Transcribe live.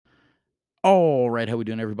All right, how we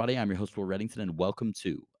doing, everybody? I'm your host, Will Reddington, and welcome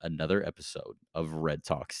to another episode of Red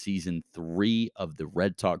Talk. Season 3 of the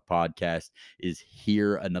Red Talk podcast is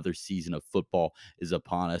here. Another season of football is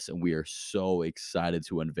upon us, and we are so excited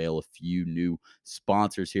to unveil a few new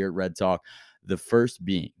sponsors here at Red Talk. The first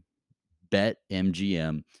being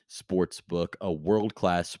BetMGM Sportsbook, a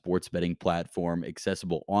world-class sports betting platform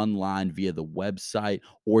accessible online via the website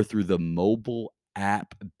or through the mobile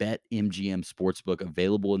app. BetMGM Sportsbook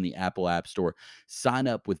available in the Apple App Store. Sign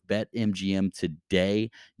up with BetMGM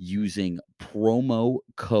today using promo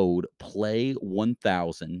code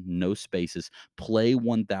PLAY1000, no spaces,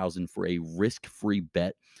 PLAY1000 for a risk-free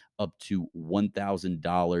bet up to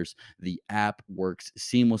 $1,000. The app works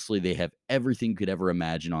seamlessly. They have everything you could ever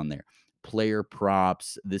imagine on there: player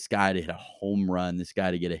props, this guy to hit a home run, this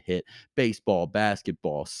guy to get a hit, baseball,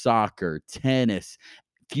 basketball, soccer, tennis,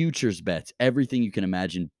 futures bets, everything you can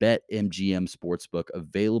imagine. BetMGM Sportsbook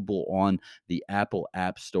available on the Apple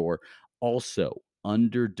App Store. Also,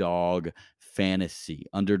 Underdog Fantasy.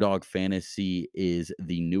 Underdog Fantasy is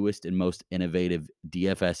the newest and most innovative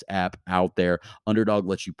DFS app out there. Underdog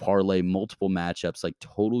lets you parlay multiple matchups like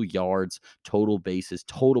total yards, total bases,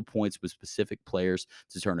 total points with specific players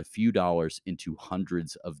to turn a few dollars into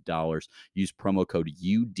hundreds of dollars. Use promo code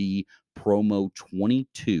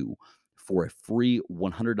UDPROMO22 for a free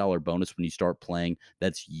 $100 bonus when you start playing.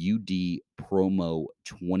 That's UD promo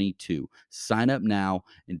 22. Sign up now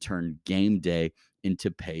and turn game day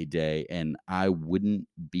into payday. And I wouldn't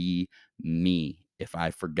be me if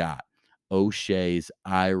I forgot O'Shea's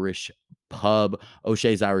Irish Pub.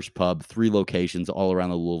 O'Shea's Irish Pub, 3 locations all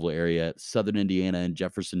around the Louisville area: Southern Indiana and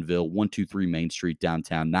Jeffersonville, 123 Main Street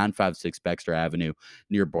downtown, 956 Baxter Avenue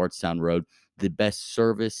near Bardstown Road. The best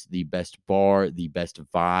service, the best bar, the best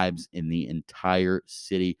vibes in the entire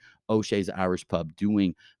city. O'Shea's Irish Pub,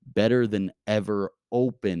 doing better than ever,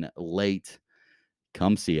 open late.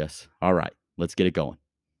 Come see us. All right, let's get it going.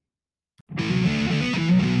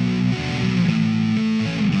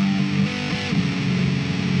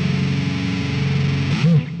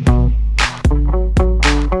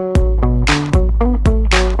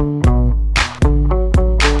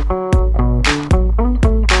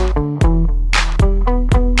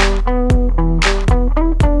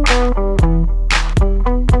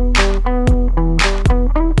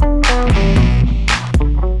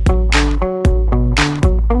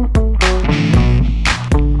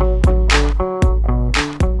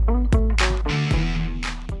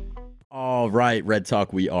 Red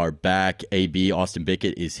Talk, we are back. AB Austin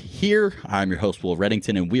Bickett is here. I'm your host, Will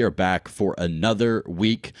Reddington, and we are back for another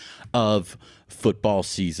week of football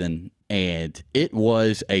season. And it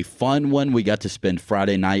was a fun one. We got to spend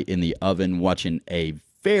Friday night in the oven watching a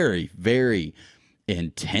very, very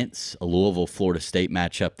intense Louisville-Florida State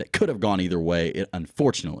matchup that could have gone either way. It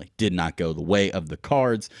unfortunately did not go the way of the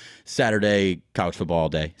cards. Saturday, college football all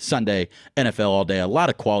day. Sunday, NFL all day. A lot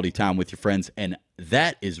of quality time with your friends, and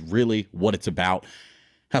that is really what it's about.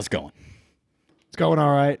 How's it going? It's going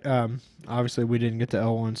all right. Obviously, we didn't get to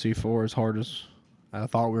L1C4 as hard as I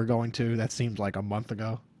thought we were going to. That seemed like a month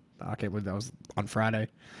ago. I can't believe that was on Friday.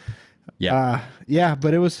 Yeah.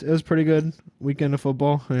 But it was pretty good weekend of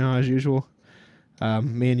football, as usual.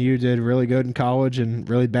 Me and you did really good in college and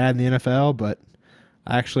really bad in the NFL, but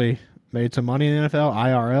I actually made some money in the NFL,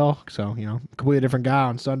 IRL. So, completely different guy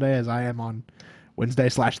on Sunday as I am on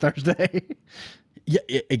Wednesday/Thursday. Yeah,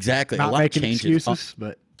 exactly. Not a lot making of changes. excuses,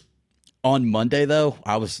 but on Monday, though,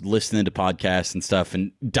 I was listening to podcasts and stuff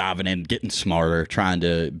and diving in, getting smarter, trying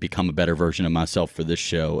to become a better version of myself for this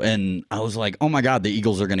show. And I was like, oh, my God, the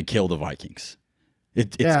Eagles are going to kill the Vikings.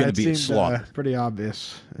 It's going to be a slaughter. Pretty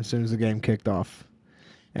obvious as soon as the game kicked off.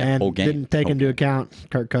 And didn't take into account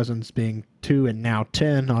Kirk Cousins being 2 and now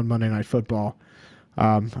 10 on Monday Night Football.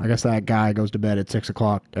 I guess that guy goes to bed at 6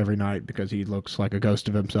 o'clock every night because he looks like a ghost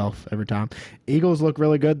of himself every time. Eagles look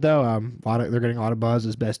really good, though. They're getting a lot of buzz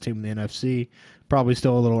as best team in the NFC. Probably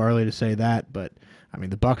still a little early to say that, but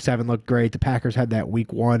the Bucs haven't looked great. The Packers had that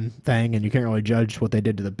Week 1 thing, and you can't really judge what they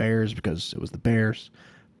did to the Bears because it was the Bears.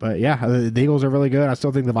 But yeah, the Eagles are really good. I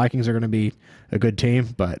still think the Vikings are going to be a good team,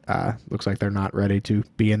 but looks like they're not ready to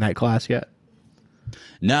be in that class yet.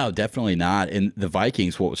 No, definitely not. And the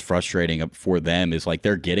Vikings, what was frustrating for them is like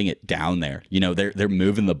they're getting it down there. They're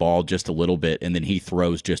moving the ball just a little bit, and then he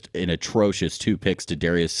throws just an atrocious 2 picks to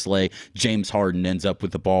Darius Slay. James Harden ends up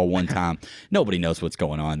with the ball one time. Nobody knows what's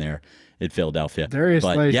going on there in Philadelphia. Darius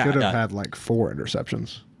Slay should have had like 4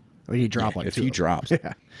 interceptions. He dropped like a 2 few drops.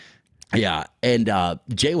 Yeah, and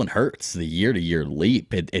Jalen Hurts, the year-to-year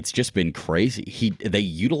leap, it's just been crazy. They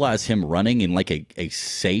utilize him running in like a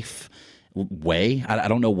safe way. I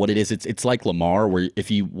don't know what it is. It's like Lamar, where if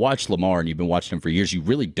you watch Lamar and you've been watching him for years, you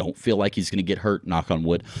really don't feel like he's going to get hurt, knock on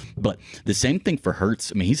wood. But the same thing for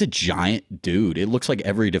Hurts. I mean, he's a giant dude. It looks like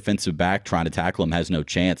every defensive back trying to tackle him has no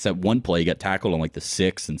chance. That one play, he got tackled on like the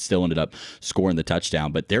 6th and still ended up scoring the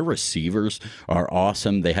touchdown. But their receivers are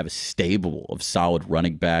awesome. They have a stable of solid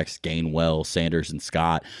running backs, Gainwell, Sanders, and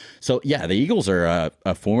Scott. So, yeah, the Eagles are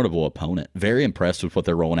a formidable opponent. Very impressed with what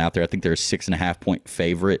they're rolling out there. I think they're a 6.5-point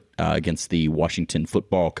favorite against the Washington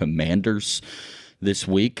Football Commanders this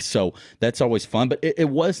week. So that's always fun. But it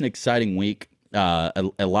was an exciting week. A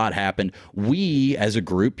lot happened. We, as a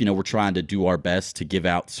group, we're trying to do our best to give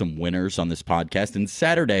out some winners on this podcast. And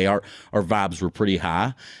Saturday, our vibes were pretty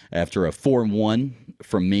high after a 4-1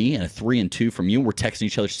 from me and a 3-2 from you. We're texting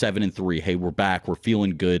each other 7-3. Hey, we're back. We're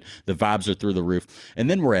feeling good. The vibes are through the roof. And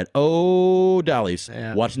then we're at Dolly's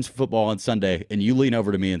watching some football on Sunday, and you lean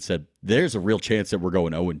over to me and said, "There's a real chance that we're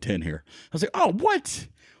going 0-10 here." I was like, "Oh, what?"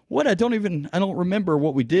 What? I don't remember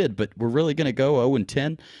what we did, but we're really going to go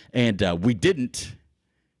 0-10. And we didn't,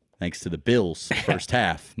 thanks to the Bills first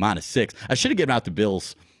half, -6. I should have given out the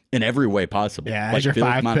Bills in every way possible. Yeah, like your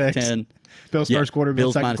Bills 5 picks. -10. Bills first quarter,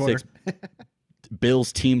 Bills second quarter. -6.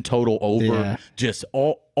 Bills team total over, just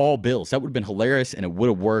all Bills. That would have been hilarious, and it would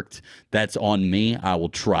have worked. That's on me. I will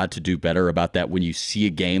try to do better about that when you see a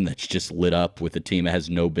game that's just lit up with a team that has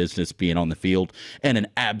no business being on the field and an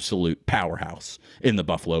absolute powerhouse in the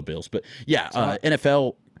Buffalo Bills. But, yeah,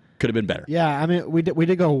 NFL could have been better. Yeah, I mean, we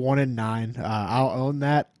did go 1-9. I'll own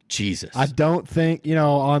that. Jesus. I don't think,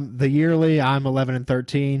 on the yearly, I'm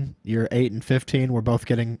 11-13. You're 8-15. We're both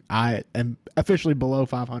I am officially below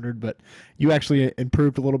 500, but you actually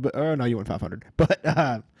improved a little bit. Oh, no, you went 500. But,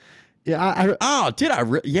 yeah.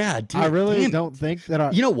 I really don't think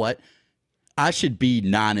that You know what? I should be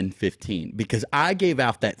 9-15 because I gave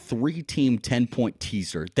out that 3-team 10-point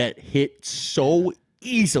teaser that hit so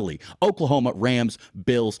easily. Oklahoma, Rams,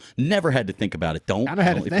 Bills. Never had to think about it.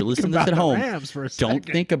 If you're listening to this at home, don't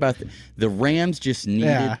think about the Rams. Just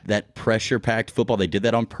needed that pressure-packed football. They did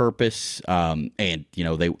that on purpose, and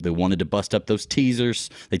they wanted to bust up those teasers.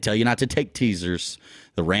 They tell you not to take teasers.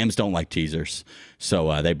 The Rams don't like teasers,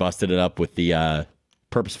 so they busted it up with the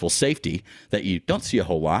purposeful safety that you don't see a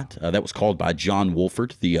whole lot. That was called by John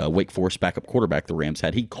Wolford, the Wake Forest backup quarterback the Rams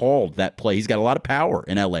had. He called that play. He's got a lot of power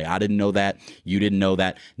in L.A. I didn't know that. You didn't know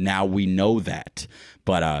that. Now we know that.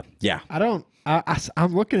 But, yeah.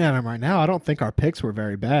 I'm looking at him right now. I don't think our picks were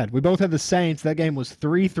very bad. We both had the Saints. That game was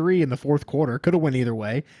 3-3 in the fourth quarter. Could have went either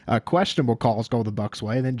way. Questionable calls go the Bucs'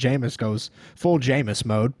 way. And then Jameis goes full Jameis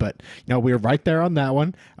mode. But, we were right there on that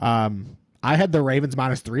one. I had the Ravens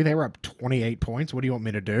 -3. They were up 28 points. What do you want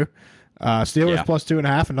me to do? Steelers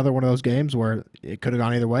 +2.5. Another one of those games where it could have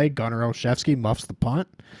gone either way. Gunnar Olszewski muffs the punt.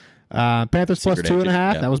 Panthers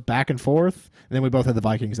 +2.5. That was back and forth. And then we both had the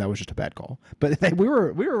Vikings. That was just a bad call. But we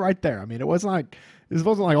were right there. I mean, it wasn't like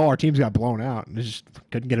our teams got blown out and just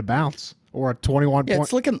couldn't get a bounce or a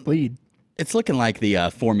 21-point lead. It's looking like the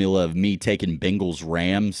formula of me taking Bengals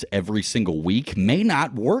Rams every single week may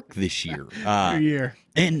not work this year. Every year.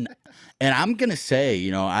 And I'm going to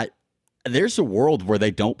say, there's a world where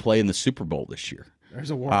they don't play in the Super Bowl this year.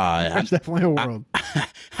 There's a world. There's definitely a world.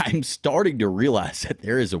 I'm starting to realize that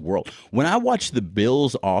there is a world. When I watch the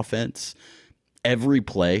Bills offense every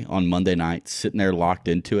play on Monday night, sitting there locked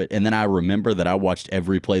into it, and then I remember that I watched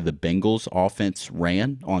every play the Bengals offense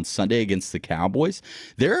ran on Sunday against the Cowboys,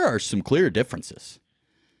 there are some clear differences.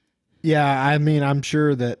 Yeah, I mean, I'm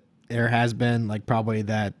sure that there has been probably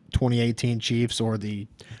that 2018 Chiefs or the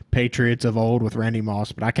Patriots of old with Randy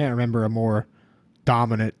Moss, but I can't remember a more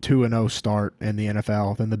dominant 2-0 start in the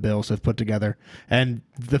NFL than the Bills have put together. And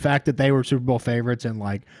the fact that they were Super Bowl favorites and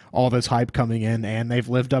all this hype coming in, and they've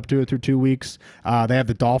lived up to it through 2 weeks. They have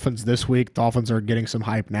the Dolphins this week. Dolphins are getting some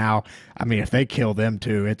hype now. I mean, if they kill them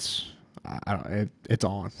too, it's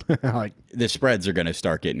on. The spreads are going to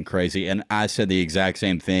start getting crazy. And I said the exact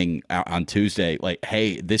same thing on Tuesday.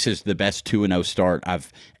 Hey, this is the best 2-0 start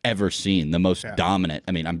I've ever seen. The most dominant.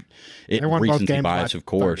 I mean, recency bias, of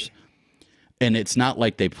course. 30. And it's not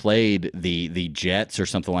like they played the Jets or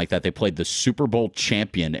something like that. They played the Super Bowl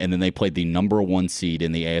champion, and then they played the #1 seed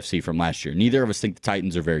in the AFC from last year. Neither of us think the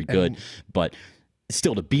Titans are very good, but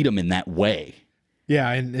still to beat them in that way.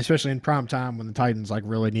 Yeah, and especially in prime time when the Titans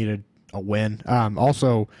really needed a win.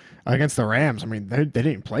 Also, against the Rams, I mean, they didn't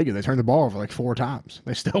even play good. They turned the ball over 4 times.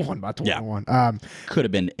 They still won by 21. Yeah. Could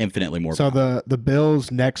have been infinitely more. So the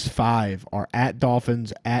Bills' next 5 are at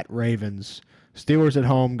Dolphins, at Ravens, Steelers at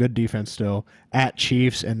home, good defense still, at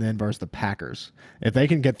Chiefs, and then versus the Packers. If they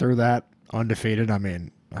can get through that undefeated, I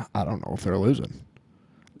mean, I don't know if they're losing.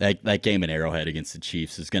 That game in Arrowhead against the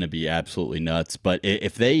Chiefs is going to be absolutely nuts. But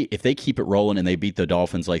if they keep it rolling and they beat the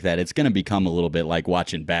Dolphins like that, it's going to become a little bit like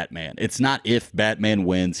watching Batman. It's not if Batman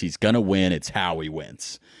wins, he's going to win. It's how he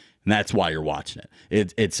wins. And that's why you're watching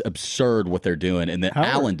it. It's absurd what they're doing. And the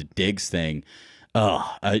Allen to Diggs thing,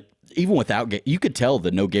 even without, you could tell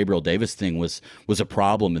the no Gabriel Davis thing was a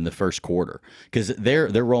problem in the first quarter because they're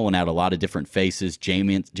rolling out a lot of different faces.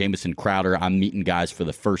 Jamison Crowder, I'm meeting guys for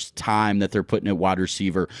the first time that they're putting at wide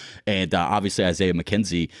receiver, and obviously Isaiah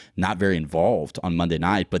McKenzie not very involved on Monday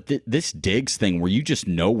night. But this Diggs thing where you just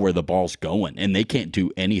know where the ball's going and they can't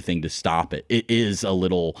do anything to stop it. It is a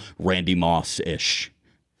little Randy Moss-ish.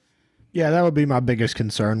 Yeah, that would be my biggest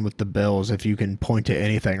concern with the Bills, if you can point to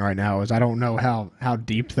anything right now, is I don't know how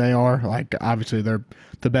deep they are. Like, obviously, they're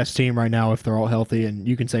the best team right now if they're all healthy, and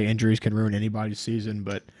you can say injuries can ruin anybody's season,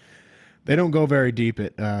 but they don't go very deep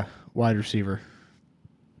at wide receiver.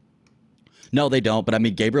 No, they don't. But, I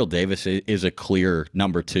mean, Gabriel Davis is a clear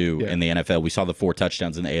number 2 in the NFL. We saw the 4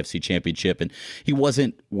 touchdowns in the AFC Championship, and he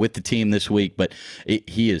wasn't with the team this week, but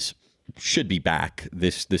he should be back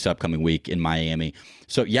this upcoming week in Miami.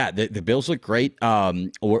 So, yeah, the Bills look great.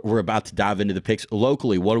 We're about to dive into the picks.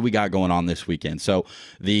 Locally, what do we got going on this weekend? So,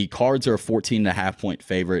 the Cards are a 14.5-point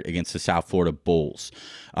favorite against the South Florida Bulls.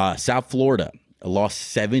 South Florida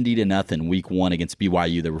lost 70-0 week 1 against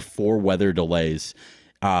BYU. There were 4 weather delays.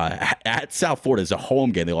 At South Florida is a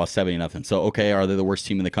home game. They lost 70-0. So, okay, are they the worst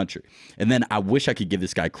team in the country? And then I wish I could give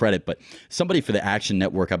this guy credit, but somebody for the Action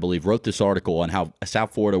Network, I believe, wrote this article on how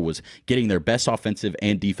South Florida was getting their best offensive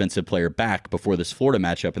and defensive player back before this Florida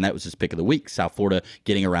matchup, and that was his pick of the week. South Florida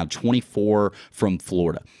getting around 24 from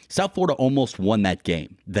Florida. South Florida almost won that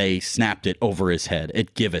game. They snapped it over his head.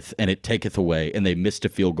 It giveth and it taketh away, and they missed a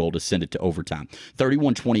field goal to send it to overtime.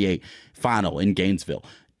 31-28 final in Gainesville.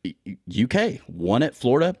 UK won at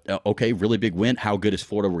Florida. Okay, really big win. How good is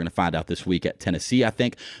Florida? We're going to find out this week at Tennessee, I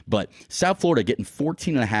think. But South Florida getting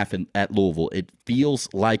 14.5 at Louisville. It feels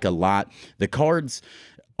like a lot. The Cards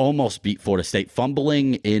almost beat Florida State.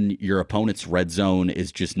 Fumbling in your opponent's red zone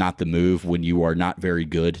is just not the move when you are not very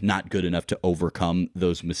good, not good enough to overcome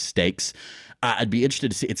those mistakes. I'd be interested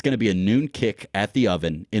to see. It's going to be a noon kick at the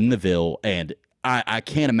Oven in the Ville, and I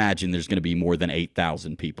can't imagine there's going to be more than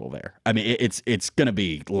 8,000 people there. I mean, it's going to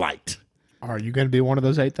be light. Are you going to be one of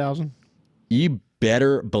those 8,000? You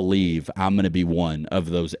better believe I'm going to be one of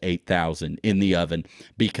those 8,000 in the Oven,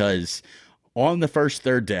 because on the first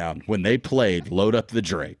third down, when they played Load Up the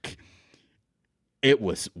Drake, it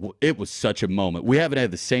was such a moment. We haven't had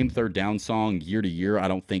the same third down song year to year, I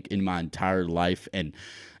don't think, in my entire life, and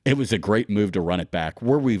it was a great move to run it back.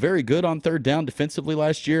 Were we very good on third down defensively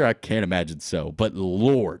last year? I can't imagine so. But,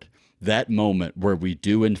 Lord, that moment where we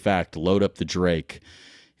do, in fact, load up the Drake,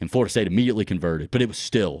 and Florida State immediately converted. But it was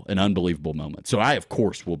still an unbelievable moment. So I, of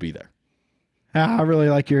course, will be there. I really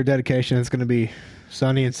like your dedication. It's going to be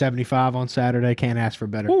sunny and 75 on Saturday. Can't ask for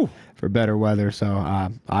better weather. So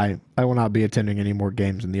I will not be attending any more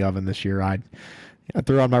games in the Oven this year. I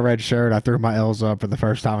threw on my red shirt. I threw my L's up for the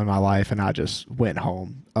first time in my life, and I just went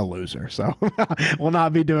home a loser. So we'll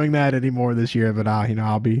not be doing that anymore this year. But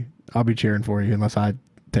I'll be cheering for you unless I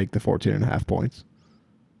take the 14.5 points.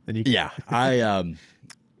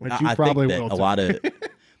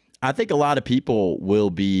 I think a lot of people will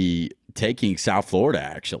be taking South Florida,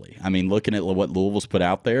 actually. I mean, looking at what Louisville's put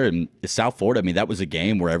out there, and South Florida, I mean, that was a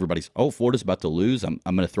game where everybody's, Florida's about to lose. I'm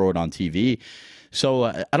going to throw it on TV. So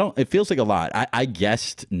it feels like a lot. I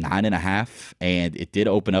guessed 9.5, and it did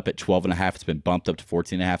open up at 12.5. It's been bumped up to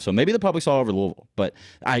 14.5. So maybe the public's all over Louisville, but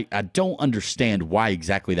I don't understand why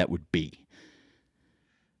exactly that would be.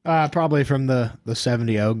 Probably from the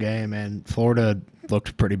 70-0 game, and Florida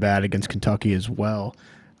looked pretty bad against Kentucky as well.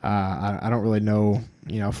 I don't really know.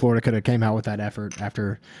 Florida could have came out with that effort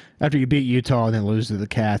after you beat Utah and then lose to the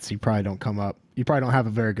Cats. You probably don't have a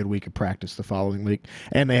very good week of practice the following week,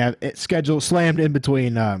 and they have it scheduled slammed in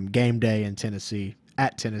between game day and Tennessee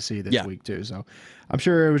this week too. So I'm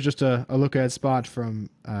sure it was just a look ahead spot from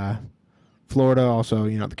Florida. Also,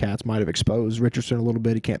 the Cats might have exposed Richardson a little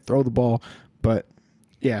bit. He can't throw the ball, but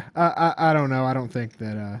yeah, I don't know. I don't think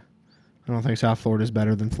South Florida is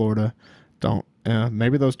better than Florida.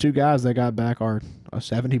 Maybe those two guys they got back are a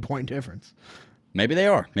 70-point difference. Maybe they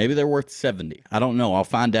are. Maybe they're worth 70. I don't know. I'll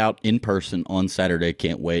find out in person on Saturday.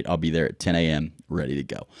 Can't wait. I'll be there at 10 a.m. ready to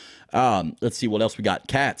go. Let's see what else we got.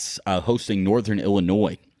 Cats hosting Northern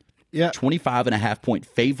Illinois. Yeah, 25.5-point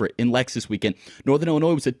favorite in Lex this weekend. Northern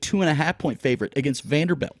Illinois was a 2.5-point favorite against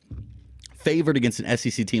Vanderbilt. favored against an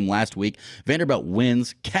SEC team last week. Vanderbilt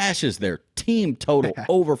wins, cashes their team total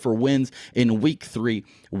over for wins in week 3.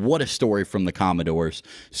 What a story from the Commodores.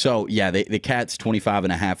 So, yeah, the Cats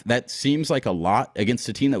 25.5. That seems like a lot against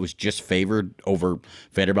a team that was just favored over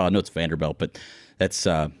Vanderbilt. I know it's Vanderbilt, but that's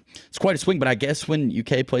it's quite a swing. But I guess when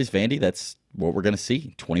UK plays Vandy, that's what we're going to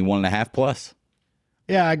see, 21.5 plus.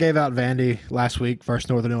 Yeah, I gave out Vandy last week versus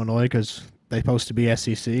Northern Illinois because they supposed to be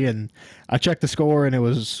SEC, and I checked the score, and it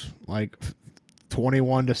was like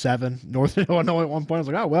 21-7. Northern Illinois at one point. I was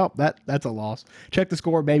like, oh, well, that's a loss. Check the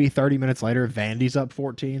score, maybe 30 minutes later, Vandy's up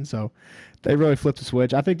 14, so they really flipped the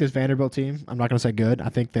switch. I think this Vanderbilt team, I'm not going to say good. I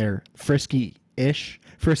think they're frisky-ish,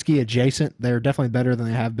 frisky adjacent. They're definitely better than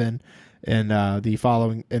they have been in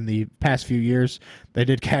the past few years. They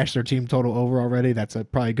did cash their team total over already. That's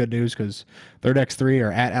probably good news because their next 3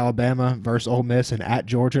 are at Alabama versus Ole Miss and at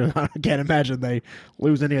Georgia. I can't imagine they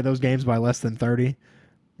lose any of those games by less than 30.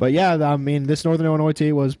 But yeah, I mean, this Northern Illinois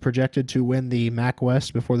team was projected to win the MAC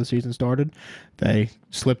West before the season started. They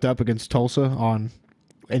slipped up against Tulsa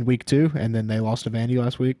in week 2, and then they lost to Vandy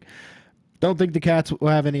last week. Don't think the Cats will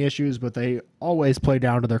have any issues, but they always play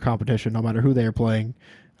down to their competition, no matter who they are playing.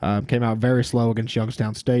 Came out very slow against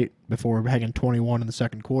Youngstown State before hanging 21 in the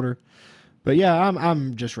second quarter. But yeah,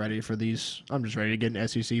 I'm just ready for these. I'm just ready to get an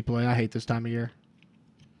SEC play. I hate this time of year.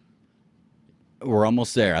 We're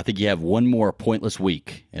almost there. I think you have one more pointless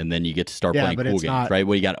week, and then you get to start playing cool games, right?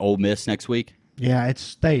 Well, you got Ole Miss next week. Yeah,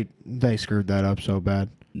 they screwed that up so bad.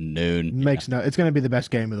 Noon. It's going to be the best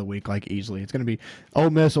game of the week, like easily. It's going to be Ole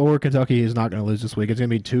Miss or Kentucky is not going to lose this week. It's going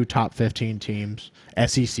to be 2 top 15 teams.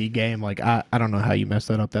 SEC game. Like I don't know how you messed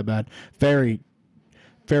that up that bad. Very,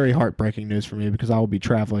 very heartbreaking news for me because I will be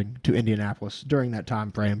traveling to Indianapolis during that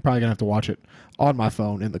time frame. Probably going to have to watch it on my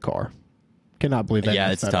phone in the car. Cannot believe that.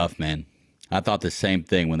 Yeah, it's tough, man. I thought the same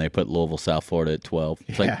thing when they put Louisville, South Florida at 12.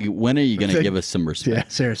 It's like, when are you going to give us some respect? Yeah,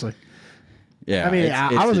 seriously. Yeah, I mean,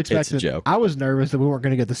 I was expecting. It's a joke. I was nervous that we weren't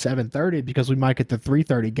going to get the 7:30 because we might get the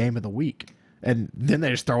 3:30 game of the week, and then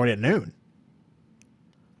they just throw it at noon.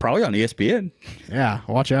 Probably on ESPN. Yeah,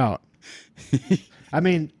 watch out. I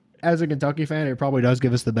mean, as a Kentucky fan, it probably does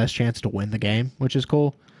give us the best chance to win the game, which is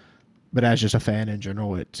cool. But as just a fan in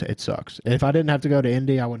general, it sucks. If I didn't have to go to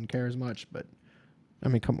Indy, I wouldn't care as much. But I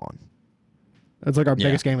mean, come on, it's like our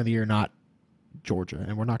biggest game of the year, not Georgia,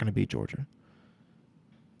 and we're not going to beat Georgia.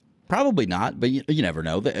 Probably not, but you never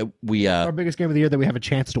know. Our biggest game of the year that we have a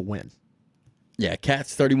chance to win. Yeah,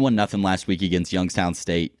 Cats 31-0 last week against Youngstown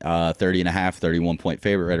State. 30.5, 31-point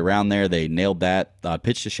favorite right around there. They nailed that.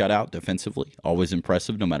 Pitched a shutout defensively. Always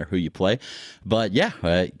impressive no matter who you play. But yeah,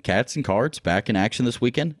 Cats and Cards back in action this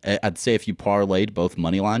weekend. I'd say if you parlayed both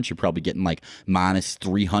money lines, you're probably getting like minus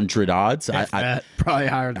 300 odds. Probably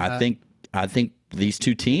higher than that. I think these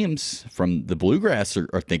two teams from the Bluegrass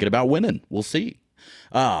are thinking about winning. We'll see.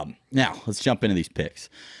 Now, let's jump into these picks.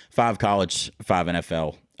 5 college, 5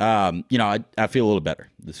 NFL. I feel a little better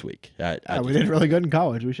this week. We did really good in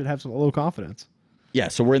college. We should have a little confidence. Yeah,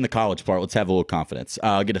 so we're in the college part. Let's have a little confidence.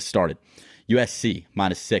 I'll get us started. USC,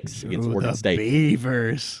 -6 against Oregon State.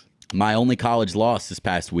 Beavers. My only college loss this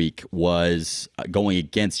past week was going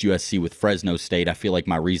against USC with Fresno State. I feel like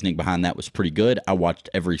my reasoning behind that was pretty good. I watched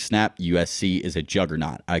every snap. USC is a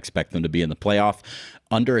juggernaut. I expect them to be in the playoff.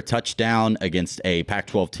 Under a touchdown against a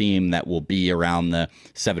Pac-12 team that will be around the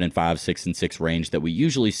 7-5, 6-6 range that we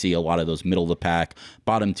usually see a lot of those middle-of-the-pack,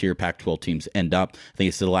 bottom-tier Pac-12 teams end up. I think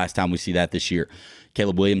it's the last time we see that this year.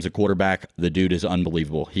 Caleb Williams, a quarterback, the dude is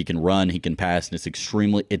unbelievable. He can run, he can pass, and it's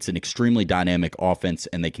an extremely dynamic offense,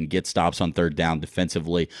 and they can get stops on third down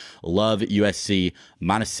defensively. Love USC,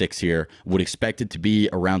 -6 here. Would expect it to be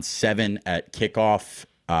around 7 at kickoff.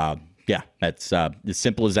 That's as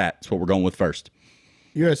simple as that. That's what we're going with first.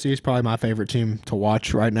 USC is probably my favorite team to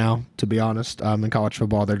watch right now, to be honest. In college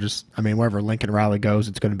football, they're just, wherever Lincoln Riley goes,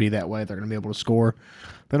 it's going to be that way. They're going to be able to score.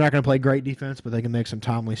 They're not going to play great defense, but they can make some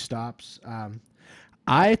timely stops.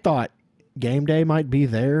 I thought game day might be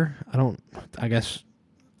there. I guess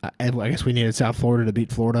we needed South Florida to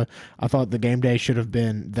beat Florida. I thought the game day should have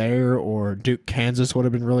been there, or Duke, Kansas would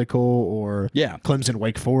have been really cool, or Clemson,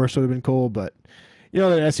 Wake Forest would have been cool, but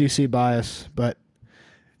that SEC bias. But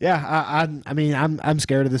yeah, I'm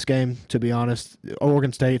scared of this game, to be honest.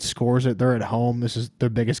 Oregon State scores it. They're at home. This is their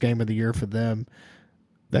biggest game of the year for them.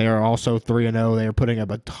 They are also 3-0. They are putting up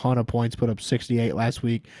a ton of points, put up 68 last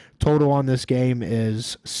week. Total on this game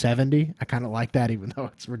is 70. I kind of like that, even though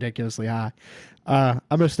it's ridiculously high. I'm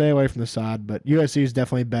going to stay away from the side, but USC is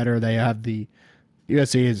definitely better. USC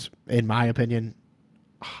is, in my opinion,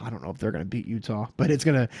 I don't know if they're going to beat Utah, but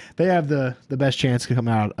they have the best chance to come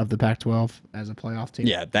out of the Pac-12 as a playoff team.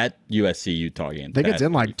 Yeah, that USC Utah game. I think it's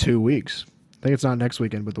in like 2 weeks. I think it's not next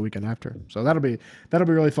weekend, but the weekend after. So that'll be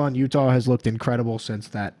really fun. Utah has looked incredible since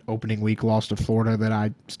that opening week loss to Florida that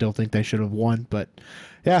I still think they should have won. But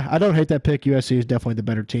yeah, I don't hate that pick. USC is definitely the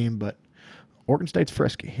better team, but Oregon State's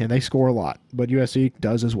frisky and they score a lot, but USC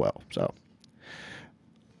does as well. So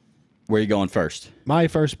where are you going first? My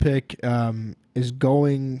first pick is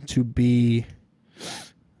going to be.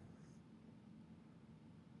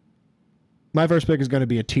 My first pick is going to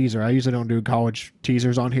be a teaser. I usually don't do college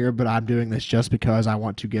teasers on here, but I'm doing this just because I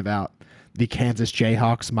want to give out the Kansas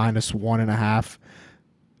Jayhawks -1.5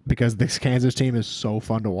 because this Kansas team is so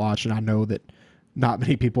fun to watch, and I know that not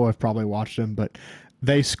many people have probably watched them, but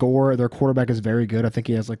they score. Their quarterback is very good. I think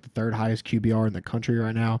he has like the third highest QBR in the country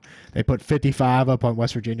right now. They put 55 up on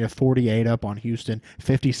West Virginia, 48 up on Houston,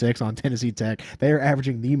 56 on Tennessee Tech. They are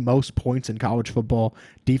averaging the most points in college football.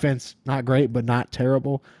 Defense, not great, but not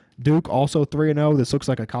terrible. Duke also 3-0. This looks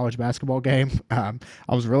like a college basketball game. I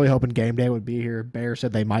was really hoping game day would be here. Bear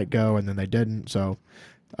said they might go, and then they didn't. So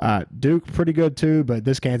Duke pretty good too, but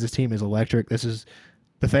this Kansas team is electric.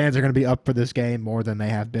 The fans are going to be up for this game more than they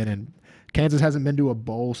have been. And Kansas hasn't been to a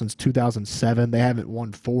bowl since 2007. They haven't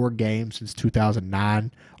won 4 games since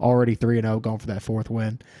 2009. Already 3-0, going for that 4th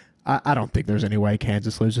win. I don't think there's any way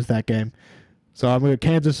Kansas loses that game. So I'm going to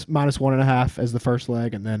Kansas -1.5 as the first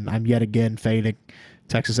leg, and then I'm yet again fading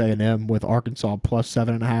Texas A&M with Arkansas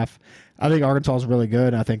 +7.5. I think Arkansas is really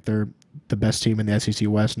good. I think they're the best team in the SEC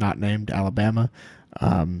West, not named Alabama.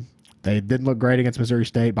 They didn't look great against Missouri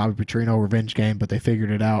State, Bobby Petrino revenge game, but they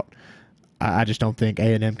figured it out. I just don't think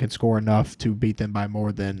A&M can score enough to beat them by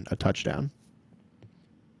more than a touchdown.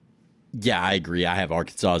 Yeah, I agree. I have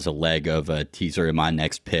Arkansas as a leg of a teaser in my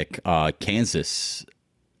next pick. Kansas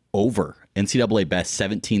over. NCAA best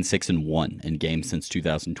 17-6-1 in games since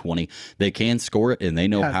 2020. They can score it, and they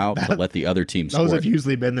know how to let the other team score. Those have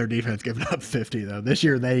usually been their defense giving up 50, though. This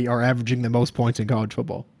year, they are averaging the most points in college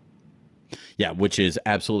football. Yeah, which is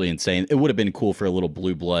absolutely insane. It would have been cool for a little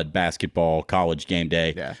blue blood basketball college game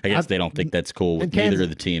day. Yeah. I guess they don't think that's cool with neither of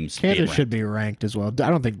the teams. Kansas should be ranked as well. I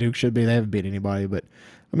don't think Duke should be. They haven't beat anybody, but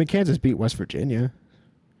I mean, Kansas beat West Virginia.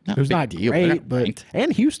 It was not great, but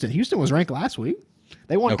and Houston. Houston was ranked last week.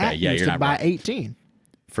 They won at Houston by 18.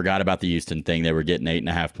 Forgot about the Houston thing. They were getting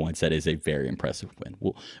 8.5 points. That is a very impressive win.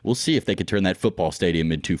 We'll see if they could turn that football stadium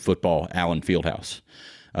into football Allen Fieldhouse.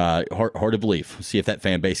 Hard to believe. See if that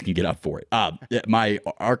fan base can get up for it. My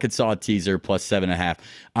Arkansas teaser +7.5.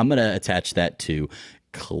 I'm going to attach that to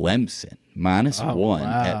Clemson -1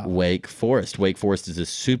 at Wake Forest. Wake Forest is a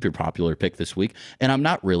super popular pick this week, and I'm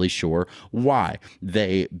not really sure why.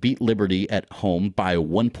 They beat Liberty at home by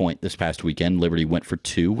 1 point this past weekend. Liberty went for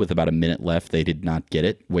 2 with about a minute left. They did not get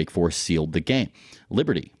it. Wake Forest sealed the game.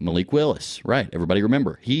 Liberty, Malik Willis, right? Everybody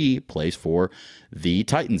remember, he plays for the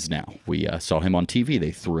Titans now. We saw him on TV.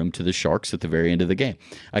 They threw him to the Sharks at the very end of the game.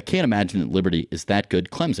 I can't imagine that Liberty is that good.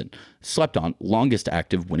 Clemson slept on, longest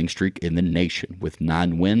active winning streak in the nation with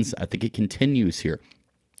 9 wins. I think it continues here.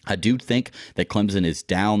 I do think that Clemson is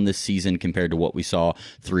down this season compared to what we saw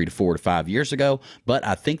 3 to 4 to 5 years ago, but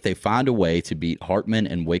I think they find a way to beat Hartman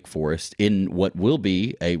and Wake Forest in what will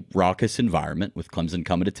be a raucous environment with Clemson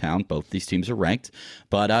coming to town. Both these teams are ranked,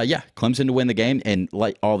 but yeah, Clemson to win the game. And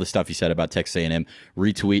like all the stuff you said about Texas A&M,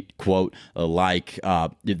 retweet, quote,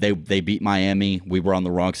 they beat Miami. We were on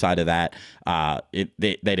the wrong side of that.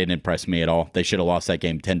 They didn't impress me at all. They should have lost that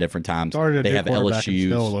game 10 different times. They have LSU.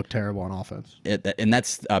 Still look terrible on offense. And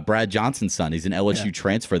that's Brad Johnson's son. He's an LSU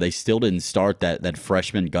transfer. They still didn't start that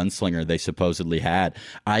freshman gunslinger they supposedly had.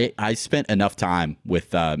 I spent enough time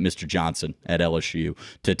with Mr. Johnson at LSU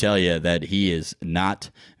to tell you that he is not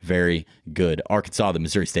very good. Arkansas, the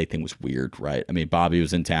Missouri State thing was weird, right? I mean, Bobby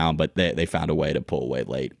was in town, but they found a way to pull away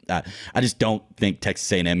late. I just don't think Texas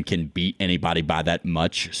A&M can beat anybody by that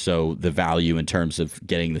much. So the value in terms of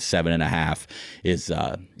getting the 7.5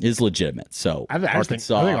 is legitimate. So I think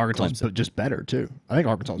Arkansas is just better too. I think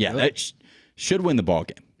Arkansas. Yeah, that should win the ball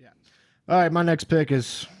game. Yeah. All right, my next pick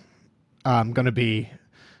is going to be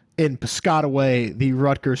in Piscataway, the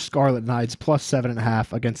Rutgers Scarlet Knights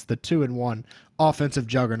 +7.5 against the 2-1 offensive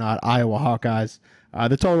juggernaut Iowa Hawkeyes.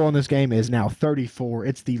 The total on this game is now 34.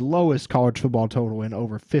 It's the lowest college football total in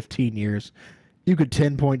over 15 years. You could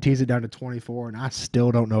 10-point tease it down to 24, and I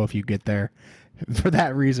still don't know if you get there. For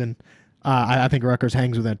that reason, I think Rutgers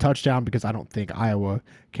hangs within a touchdown because I don't think Iowa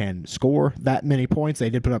can score that many points.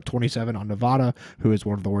 They did put up 27 on Nevada, who is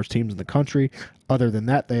one of the worst teams in the country. Other than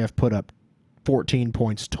that, they have put up 14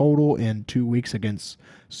 points total in 2 weeks against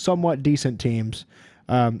somewhat decent teams.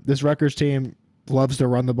 This Rutgers team, loves to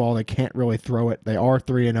run the ball. They can't really throw it. They are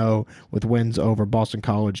 3-0 with wins over Boston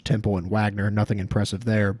College, Temple, and Wagner. Nothing impressive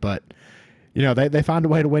there, but they find a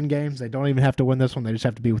way to win games. They don't even have to win this one. They just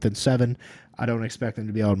have to be within 7. I don't expect them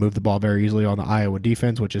to be able to move the ball very easily on the Iowa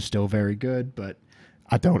defense, which is still very good, but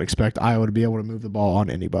I don't expect Iowa to be able to move the ball on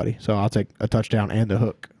anybody. So I'll take a touchdown and a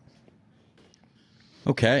hook.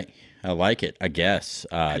 Okay. I like it, I guess.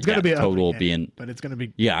 It's going to be a total being, but it's going to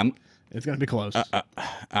be it's going to be close.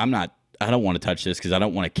 I don't want to touch this because I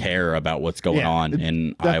don't want to care about what's going on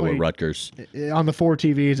in Iowa Rutgers. On the 4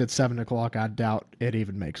 TVs at 7 o'clock, I doubt it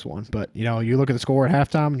even makes one. But you look at the score at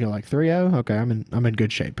halftime and you're like 3-0. Okay, I'm in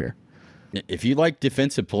good shape here. If you like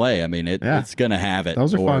defensive play, I mean it's going to have it.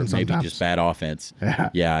 Those are or fun maybe sometimes. Just bad offense.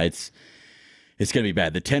 Yeah, it's going to be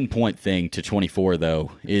bad. The 10-point thing to 24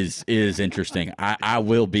 though is interesting. I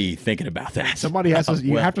will be thinking about that. Somebody has to.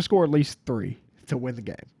 You have to score at least 3 to win the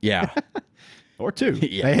game. Yeah. Or 2.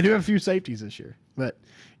 Yeah. They do have a few safeties this year. But,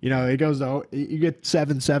 it goes to, you get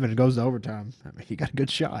 7-7, it goes to overtime. I mean, you got a good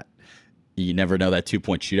shot. You never know that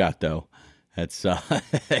 2-point shootout, though. That's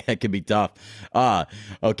that could be tough.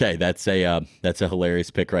 Okay, that's a hilarious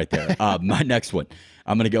pick right there. My next one,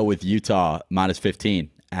 I'm going to go with Utah -15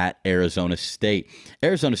 at Arizona State.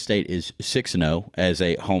 Arizona State is 6-0 as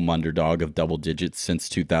a home underdog of double digits since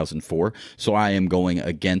 2004, so I am going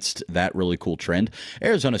against that really cool trend.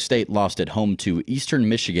 Arizona State lost at home to Eastern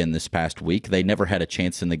Michigan this past week. They never had a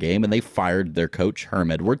chance in the game, and they fired their coach, Herm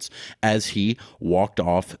Edwards, as he walked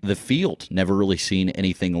off the field. Never really seen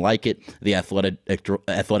anything like it. The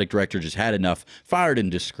athletic director just had enough, fired in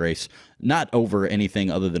disgrace. Not over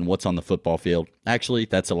anything other than what's on the football field. Actually,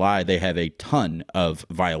 that's a lie. They have a ton of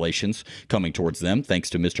violations coming towards them, thanks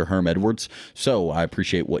to Mr. Herm Edwards. So I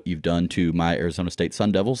appreciate what you've done to my Arizona State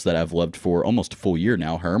Sun Devils that I've loved for almost a full year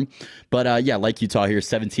now, Herm. But like Utah here,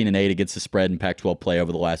 17-8 against the spread in Pac-12 play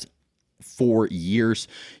over the last 4 years.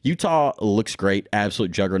 Utah looks great,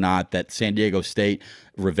 absolute juggernaut. That San Diego State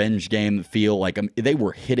revenge game feel like they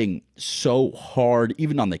were hitting so hard,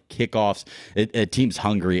 even on the kickoffs. A team's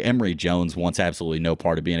hungry. Emory Jones wants absolutely no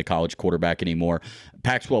part of being a college quarterback anymore.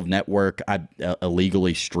 Pac-12 Network, I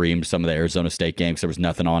illegally streamed some of the Arizona State games. There was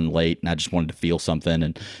nothing on late, and I just wanted to feel something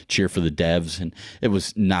and cheer for the Devs, and it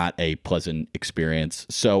was not a pleasant experience.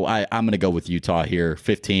 So I'm going to go with Utah here.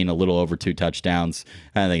 15, a little over 2 touchdowns.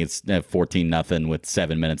 I think it's 14-0 with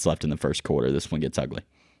 7 minutes left in the first quarter. This one gets ugly.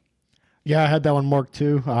 Yeah, I had that one marked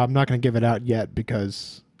too. I'm not going to give it out yet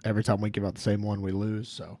because every time we give out the same one, we lose.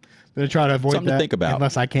 So I'm going to try to avoid Something that to think about.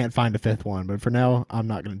 unless I can't find a 5th one. But for now, I'm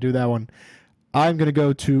not going to do that one. I'm going to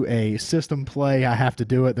go to a system play. I have to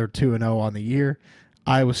do it. They're 2-0 on the year.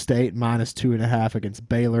 Iowa State -2.5 against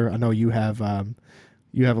Baylor. I know you have a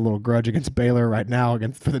little grudge against Baylor right now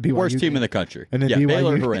for the BYU worst team in the country. And then BYU,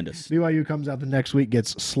 Baylor horrendous. BYU comes out the next week,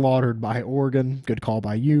 gets slaughtered by Oregon. Good call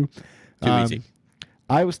by you. Too easy.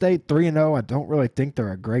 Iowa State 3-0. I don't really think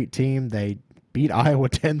they're a great team. They beat Iowa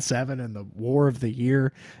 10-7 in the War of the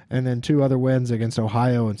Year, and then 2 other wins against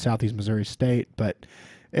Ohio and Southeast Missouri State. But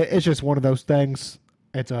it's just one of those things.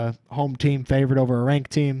 It's a home team favorite over a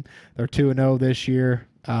ranked team. They're 2-0 this year.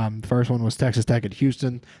 The first one was Texas Tech at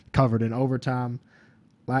Houston, covered in overtime.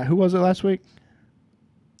 Who was it last week?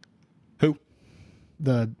 Who?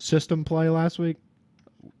 The system play last week?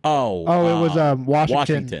 Oh, it was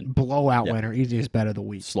Washington blowout winner, easiest bet of the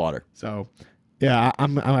week. Slaughter. So, yeah,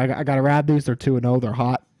 I got to ride these. They're 2-0. They're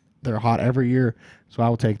hot. They're hot every year. So I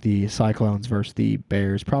will take the Cyclones versus the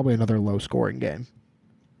Bears. Probably another low-scoring game.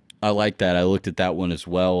 I like that. I looked at that one as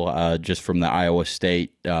well, just from the Iowa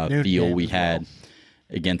State feel we had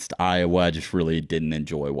against Iowa. I just really didn't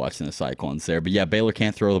enjoy watching the Cyclones there. But yeah, Baylor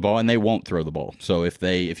can't throw the ball, and they won't throw the ball. So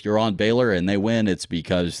if you're on Baylor and they win, it's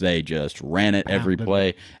because they just ran it every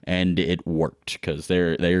play, and it worked because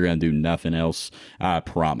they're going to do nothing else. I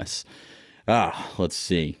promise. Let's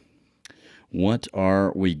see. What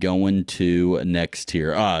are we going to next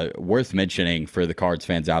here? Worth mentioning for the Cards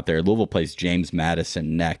fans out there, Louisville plays James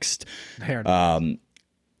Madison next. They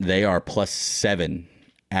are +7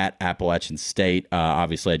 at Appalachian State.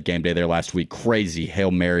 Obviously had game day there last week. Crazy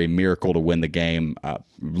Hail Mary miracle to win the game.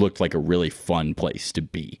 Looked like a really fun place to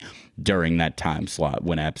be during that time slot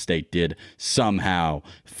when App State did somehow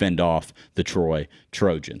fend off the Troy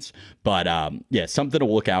Trojans. But yeah, something to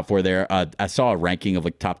look out for there. I saw a ranking of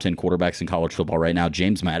like top 10 quarterbacks in college football right now.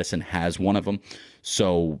 James Madison has one of them.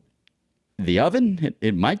 So the oven,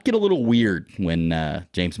 it might get a little weird when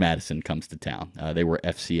James Madison comes to town. They were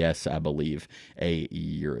FCS, I believe, a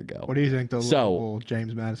year ago. What do you think the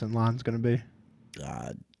James Madison line's going to be?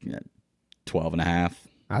 12.5.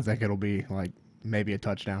 I think it'll be like maybe a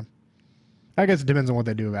touchdown. I guess it depends on what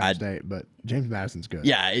they do with App State, but James Madison's good.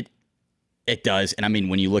 Yeah, It does. And I mean,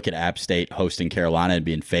 when you look at App State hosting Carolina and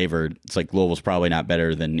being favored, it's like Louisville's probably not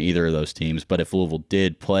better than either of those teams. But if Louisville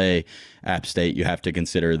did play App State, you have to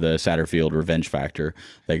consider the Satterfield revenge factor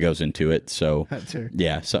that goes into it. So,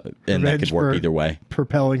 yeah. So, and that could work either way.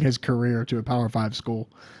 Propelling his career to a Power 5 school.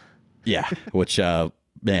 Yeah. Which,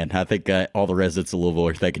 man, I think all the residents of Louisville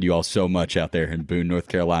are thanking you all so much out there in Boone, North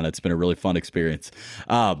Carolina. It's been a really fun experience.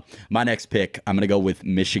 My next pick, I'm going to go with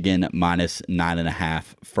Michigan minus 9.5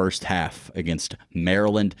 first half against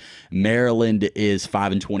Maryland. Maryland is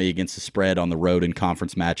 5-20 against the spread on the road in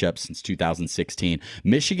conference matchups since 2016.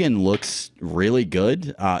 Michigan looks really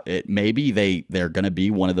good. Maybe they're going to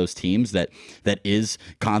be one of those teams that is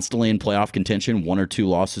constantly in playoff contention, 1 or 2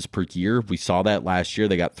 losses per year. We saw that last year.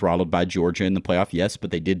 They got throttled by Georgia in the playoff, yes,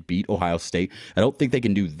 but they did beat Ohio State. I don't think they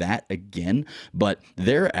can do that again, but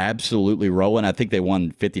they're absolutely rolling. I think they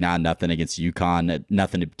won 59-0 against UConn.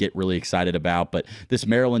 Nothing to get really excited about, but this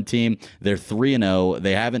Maryland team, they're 3-0.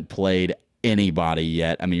 They haven't played anybody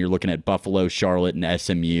yet. I mean, you're looking at Buffalo, Charlotte, and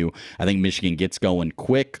SMU. I think Michigan gets going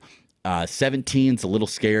quick. 17's a little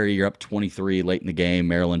scary. You're up 23 late in the game.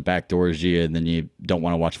 Maryland backdoors you, and then you don't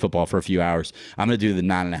want to watch football for a few hours. I'm going to do the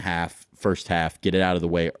 9.5 first half, get it out of the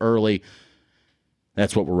way early.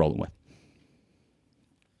 That's what we're rolling with.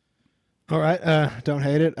 All right. Don't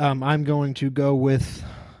hate it. I'm going to go with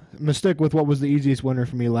stick with what was the easiest winner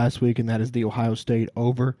for me last week, and that is the Ohio State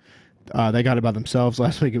over. They got it by themselves.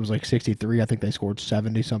 Last week it was like 63. I think they scored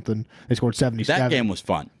 70-something. They scored 77. That game was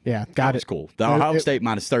fun. Yeah, got it. Was cool. The Ohio State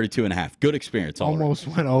minus 32.5. Good experience. Almost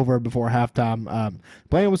went over before halftime.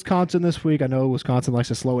 Playing Wisconsin this week, I know Wisconsin likes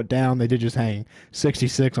to slow it down. They did just hang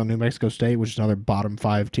 66 on New Mexico State, which is another bottom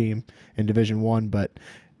 5 team in Division I. But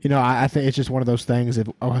I think it's just one of those things.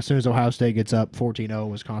 As soon as Ohio State gets up 14-0,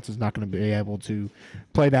 Wisconsin's not going to be able to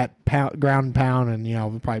play that ground and pound, and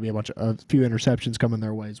there'll probably be a few interceptions coming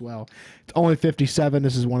their way as well. It's only 57.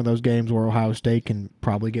 This is one of those games where Ohio State can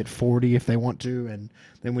probably get 40 if they want to, and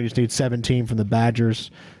then we just need 17 from the Badgers.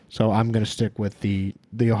 So I'm going to stick with the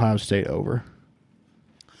Ohio State over.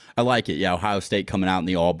 I like it. Yeah, Ohio State coming out in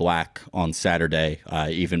the all-black on Saturday,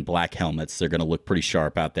 even black helmets. They're going to look pretty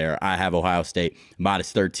sharp out there. I have Ohio State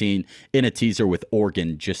minus 13 in a teaser with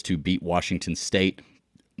Oregon just to beat Washington State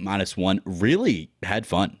minus 1. Really had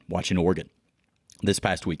fun watching Oregon this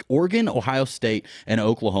past week. Oregon, Ohio State, and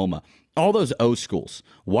Oklahoma, all those O schools.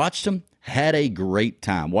 Watched them. Had a great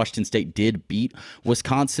time. Washington State did beat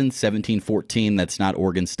Wisconsin 17-14. That's not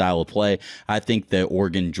Oregon's style of play. I think the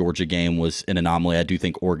Oregon-Georgia game was an anomaly. I do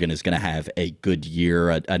think Oregon is going to have a good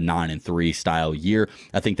year, a 9-3 style year.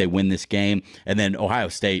 I think they win this game. And then Ohio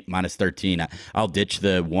State minus 13. I'll ditch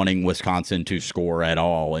the wanting Wisconsin to score at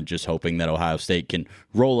all and just hoping that Ohio State can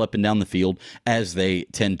roll up and down the field as they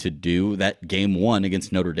tend to do. That game 1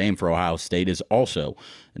 against Notre Dame for Ohio State is also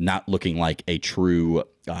not looking like a true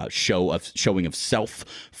showing of self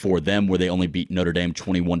for them, where they only beat Notre Dame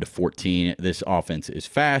 21-14. This offense is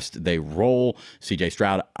fast. They roll. C.J.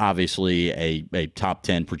 Stroud, obviously a top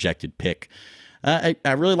 10 projected pick. I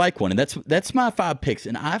really like one, and that's my 5 picks,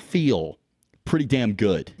 and I feel pretty damn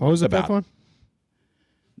good. What was the 5th one?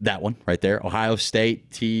 That one right there. Ohio State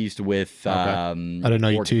teased with. Okay. I didn't know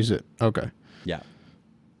you teased it. Okay. Yeah.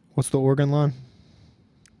 What's the Oregon line?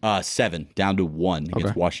 7 down to 1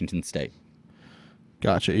 against Washington State.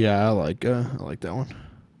 Gotcha. Yeah, I like that one.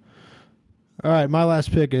 All right, my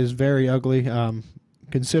last pick is very ugly.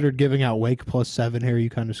 Considered giving out Wake plus 7 here. You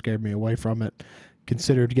kind of scared me away from it.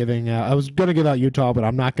 Considered giving out. I was gonna give out Utah, but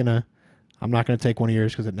I'm not gonna take one of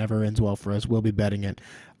yours because it never ends well for us. We'll be betting it.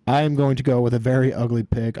 I am going to go with a very ugly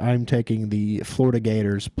pick. I'm taking the Florida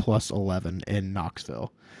Gators plus 11 in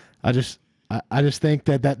Knoxville. I just think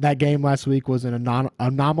that game last week was an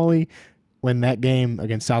anomaly when that game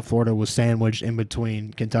against South Florida was sandwiched in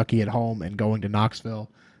between Kentucky at home and going to Knoxville.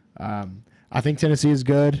 I think Tennessee is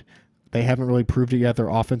good. They haven't really proved it yet. Their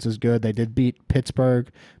offense is good. They did beat Pittsburgh,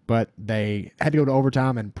 but they had to go to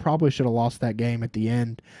overtime and probably should have lost that game at the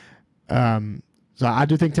end. So I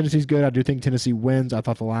do think Tennessee's good. I do think Tennessee wins. I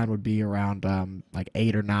thought the line would be around like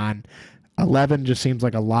 8 or 9. 11 just seems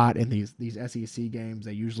like a lot in these SEC games.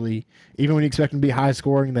 They usually, even when you expect them to be high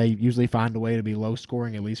scoring, they usually find a way to be low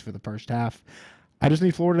scoring, at least for the first half. I just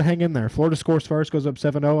need Florida to hang in there. Florida scores first, goes up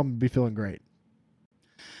 7-0. I'm going to be feeling great.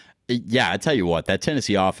 Yeah, I tell you what, that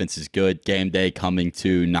Tennessee offense is good. Game day coming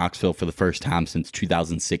to Knoxville for the first time since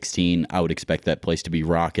 2016. I would expect that place to be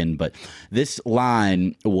rocking. But this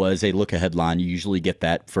line was a look-ahead line. You usually get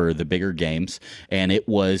that for the bigger games. And it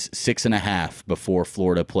was 6.5 before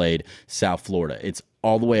Florida played South Florida. It's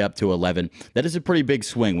all the way up to 11. That is a pretty big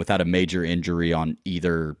swing without a major injury on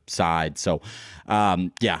either side. So,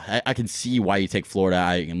 I can see why you take Florida.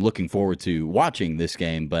 I am looking forward to watching this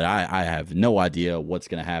game, but I have no idea what's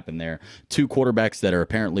going to happen there. Two quarterbacks that are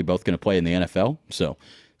apparently both going to play in the NFL. So,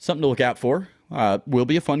 something to look out for. Will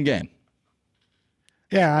be a fun game.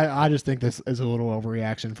 Yeah, I just think this is a little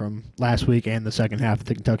overreaction from last week and the second half of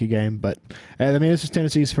the Kentucky game. But, I mean, this is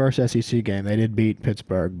Tennessee's first SEC game. They did beat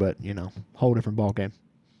Pittsburgh, but, whole different ball game.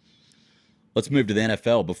 Let's move to the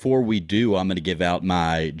NFL. Before we do, I'm going to give out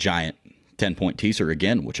my giant 10-point teaser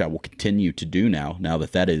again, which I will continue to do now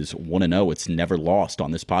that is 1-0. It's never lost on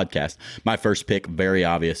this podcast. My first pick, very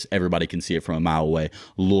obvious. Everybody can see it from a mile away.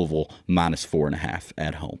 Louisville -4.5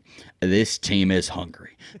 at home. This team is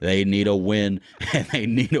hungry. They need a win, and they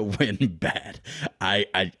need a win bad.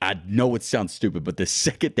 I know it sounds stupid, but the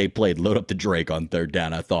second they played Load Up to Drake on third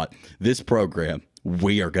down, I thought, this program,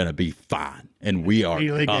 we are going to be fine, and we are. He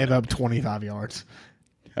gave up 25 yards.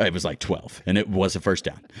 It was like 12, and it was a first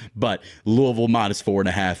down. But Louisville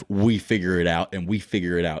 -4.5, we figure it out, and we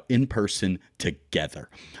figure it out in person together.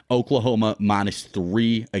 Oklahoma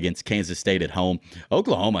 -3 against Kansas State at home.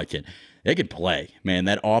 Oklahoma they can play, man.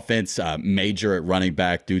 That offense, Major at running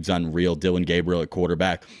back, dude's unreal. Dylan Gabriel at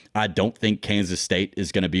quarterback. I don't think Kansas State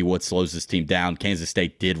is going to be what slows this team down. Kansas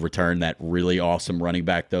State did return that really awesome running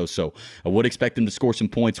back, though, so I would expect them to score some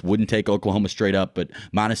points. Wouldn't take Oklahoma straight up, but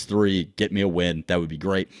 -3, get me a win. That would be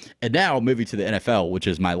great. And now moving to the NFL, which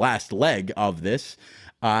is my last leg of this,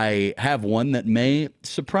 I have one that may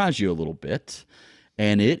surprise you a little bit.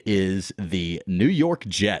 And it is the New York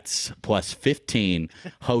Jets +15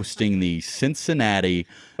 hosting the Cincinnati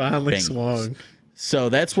Finally Bengals. swung. So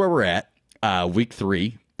that's where we're at. Week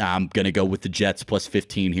 3. I'm going to go with the Jets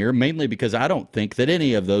 +15 here, mainly because I don't think that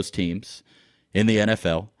any of those teams in the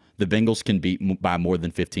NFL, the Bengals, can beat by more than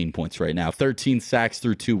 15 points right now. 13 sacks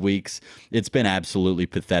through 2 weeks. It's been absolutely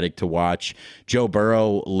pathetic to watch. Joe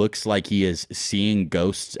Burrow looks like he is seeing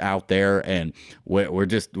ghosts out there, and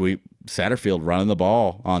Satterfield running the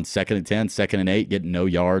ball on 2nd and 10, 2nd and 8, getting no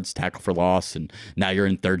yards, tackle for loss, and now you're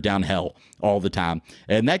in third down hell all the time.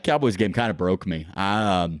 And that Cowboys game kind of broke me.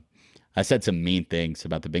 I said some mean things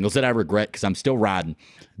about the Bengals that I regret because I'm still riding,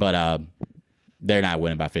 but they're not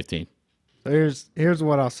winning by 15. Here's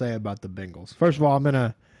what I'll say about the Bengals. First of all, I'm in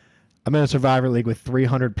a Survivor League with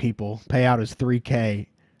 300 people. Payout is $3K.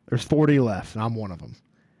 There's 40 left, and I'm one of them.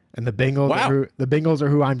 And the Bengals are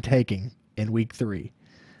who I'm taking in week 3.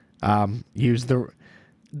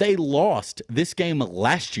 They lost this game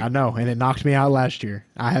last year. I know, and it knocked me out last year.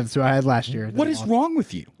 I had last year. What is wrong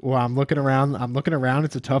with you? Well, I'm looking around.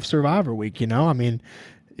 It's a tough Survivor week. I mean,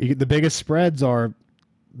 the biggest spreads are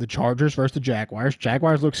the Chargers versus the Jaguars.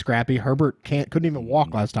 Jaguars look scrappy. Herbert couldn't even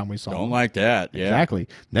walk last time we saw him. Don't like that. Yeah. Exactly.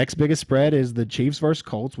 Next biggest spread is the Chiefs versus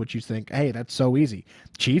Colts, which you think, hey, that's so easy.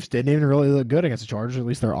 Chiefs didn't even really look good against the Chargers. At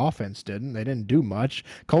least their offense didn't. They didn't do much.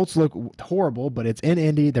 Colts look horrible, but it's in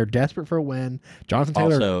Indy. They're desperate for a win. Jonathan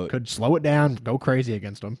Taylor also could slow it down, go crazy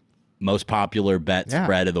against them. Most popular bet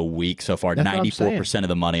spread of the week so far. 94% of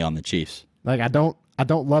the money on the Chiefs. Like, I don't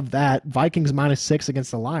love that. Vikings -6 against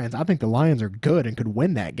the Lions. I think the Lions are good and could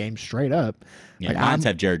win that game straight up. Yeah, Lions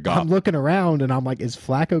have Jared Goff. I'm looking around and I'm like, is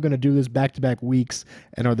Flacco going to do this back-to-back weeks,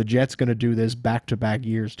 and are the Jets going to do this back-to-back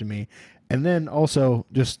years to me? And then also,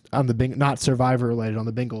 just on the not Survivor related, on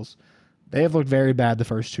the Bengals, they have looked very bad the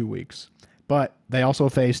first 2 weeks. But they also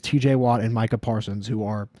face TJ Watt and Micah Parsons, who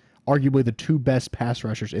are arguably the 2 best pass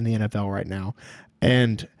rushers in the NFL right now.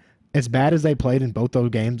 And as bad as they played in both those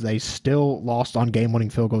games, they still lost on game-winning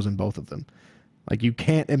field goals in both of them. Like, you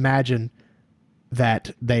can't imagine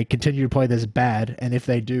that they continue to play this bad, and if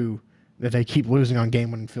they do, that they keep losing on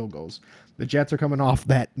game-winning field goals. The Jets are coming off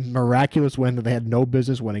that miraculous win that they had no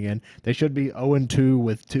business winning in. They should be 0-2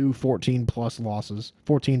 with 2 14-plus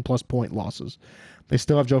point losses. They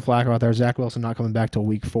still have Joe Flacco out there. Zach Wilson not coming back till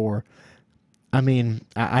week 4. I mean,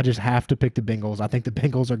 I just have to pick the Bengals. I think the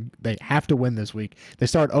Bengals they have to win this week. They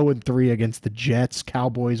start 0-3 against the Jets,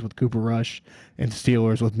 Cowboys with Cooper Rush, and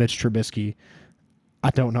Steelers with Mitch Trubisky. I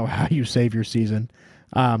don't know how you save your season.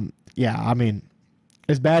 I mean,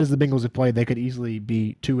 as bad as the Bengals have played, they could easily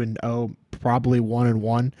be 2-0, probably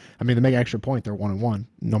 1-1. I mean, to make an extra point, they're 1-1,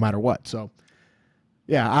 no matter what. So,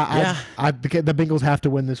 the Bengals have to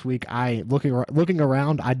win this week. Looking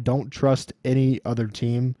around, I don't trust any other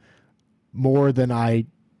team more than I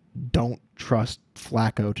don't trust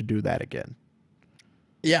Flacco to do that again.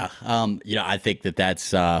 Yeah, I think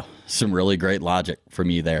that's some really great logic from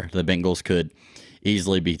you there. The Bengals could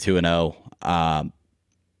easily be 2-0. I'm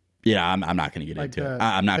not going to get into it.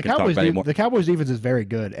 I'm not going to talk about it anymore. The Cowboys defense is very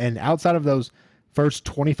good, and outside of those first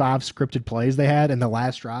 25 scripted plays they had in the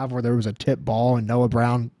last drive where there was a tip ball and Noah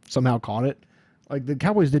Brown somehow caught it. Like, the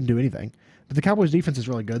Cowboys didn't do anything. But the Cowboys defense is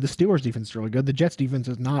really good. The Steelers defense is really good. The Jets defense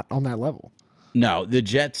is not on that level. No, the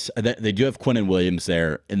Jets, they do have Quinnen Williams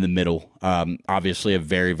there in the middle. Obviously a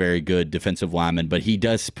very, very good defensive lineman, but he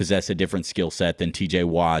does possess a different skill set than TJ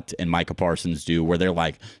Watt and Micah Parsons do, where they're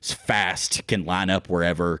like fast, can line up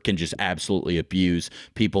wherever, can just absolutely abuse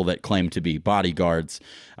people that claim to be bodyguards.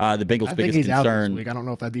 The Bengals' biggest concern. Out this week. I don't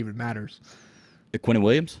know if that even matters. Quinnen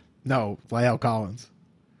Williams? No, La'el Collins.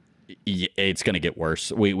 It's going to get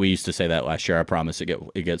worse. We used to say that last year. I promise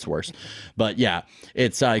it gets worse. But yeah,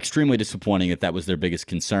 it's extremely disappointing that was their biggest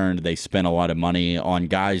concern. They spent a lot of money on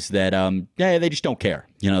guys that they just don't care.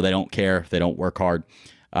 They don't care. They don't work hard.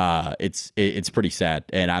 It's pretty sad.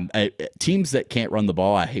 And teams that can't run the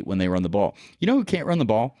ball, I hate when they run the ball. You know who can't run the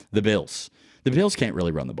ball? The Bills. The Bills can't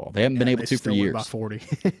really run the ball. They haven't been able to for years. About 40.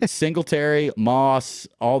 Singletary, Moss,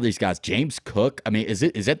 all these guys. James Cook. I mean,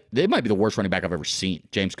 it might be the worst running back I've ever seen.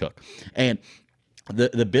 James Cook. And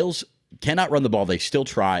the Bills cannot run the ball. They still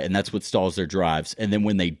try, and that's what stalls their drives. And then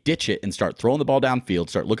when they ditch it and start throwing the ball downfield,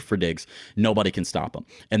 start looking for digs, nobody can stop them.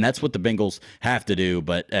 And that's what the Bengals have to do.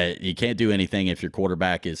 But you can't do anything if your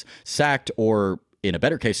quarterback is sacked or, in a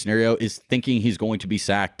better case scenario, is thinking he's going to be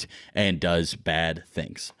sacked and does bad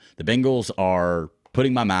things. The Bengals are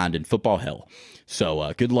putting my mind in football hell.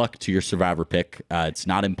 So good luck to your survivor pick. It's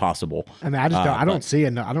not impossible. I mean, I don't see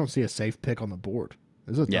a safe pick on the board.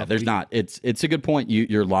 There's not. It's a good point.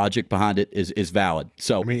 Your logic behind it is valid.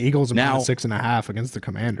 So I mean, Eagles are now 6.5 against the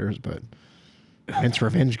Commanders, but it's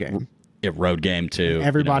revenge game. Road game too.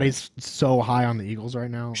 Everybody's so high on the Eagles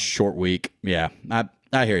right now. Short week. Yeah,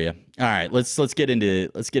 I hear you. All right, let's get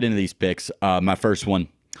into these picks. My first one.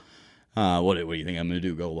 What do you think I'm going to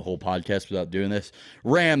do? Go the whole podcast without doing this?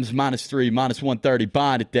 Rams -3, -130.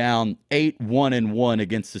 Buying it down. 8-1-1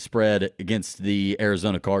 against the spread against the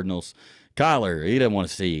Arizona Cardinals. Kyler, he didn't want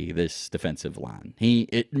to see this defensive line.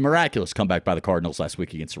 Miraculous comeback by the Cardinals last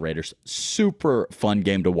week against the Raiders. Super fun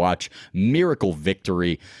game to watch. Miracle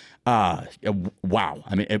victory. Wow.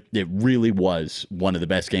 I mean, it really was one of the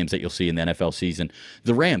best games that you'll see in the NFL season.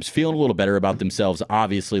 The Rams feeling a little better about themselves,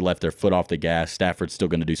 obviously left their foot off the gas. Stafford's still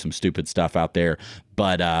going to do some stupid stuff out there,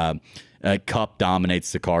 but Kupp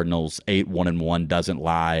dominates the Cardinals. 8-1-1 doesn't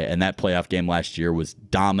lie. And that playoff game last year was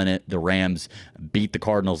dominant. The Rams beat the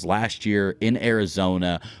Cardinals last year in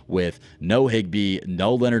Arizona with no Higbee,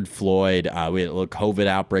 no Leonard Floyd. We had a little COVID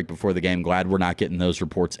outbreak before the game. Glad we're not getting those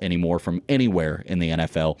reports anymore from anywhere in the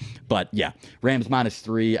NFL. But yeah, Rams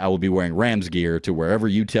 -3. I will be wearing Rams gear to wherever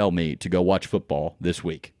you tell me to go watch football this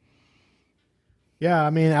week. Yeah,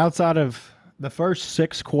 I mean, outside of the first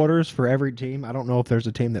 6 quarters for every team, I don't know if there's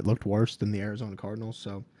a team that looked worse than the Arizona Cardinals.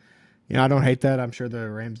 So, I don't hate that. I'm sure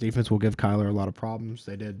the Rams defense will give Kyler a lot of problems.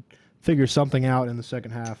 They did figure something out in the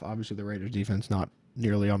second half. Obviously, the Raiders defense not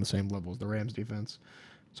nearly on the same level as the Rams defense.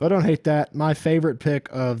 So I don't hate that. My favorite pick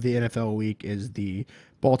of the NFL week is the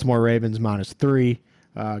Baltimore Ravens -3.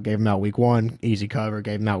 Gave them out week 1, easy cover.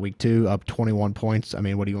 Gave them out week 2, up 21 points. I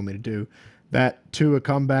mean, what do you want me to do? That Tua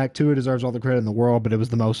comeback, Tua deserves all the credit in the world, but it was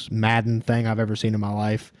the most Madden thing I've ever seen in my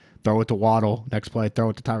life. Throw it to Waddle, next play, throw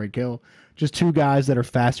it to Tyreek Hill. Just 2 guys that are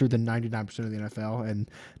faster than 99% of the NFL,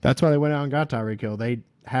 and that's why they went out and got Tyreek Hill. They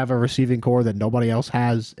have a receiving core that nobody else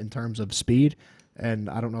has in terms of speed, and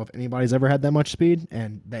I don't know if anybody's ever had that much speed,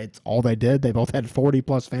 and that's all they did. They both had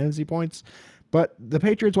 40-plus fantasy points. But the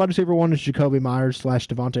Patriots wide receiver 1 is Jacoby Myers /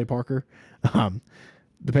 Devontae Parker.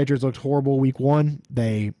 The Patriots looked horrible week 1.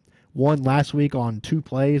 They won last week on 2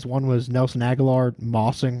 plays. One was Nelson Aguilar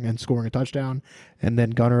mossing and scoring a touchdown, and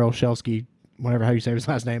then Gunnar Olszewski, whatever how you say his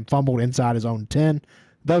last name, fumbled inside his own 10.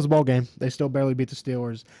 That was a ball game. They still barely beat the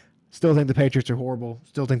Steelers. Still think the Patriots are horrible.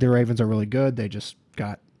 Still think the Ravens are really good. They just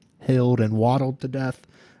got hilled and waddled to death.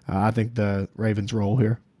 I think the Ravens roll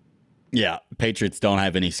here. Yeah, Patriots don't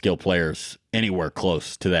have any skill players anywhere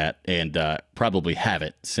close to that, and probably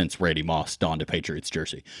haven't since Randy Moss donned a Patriots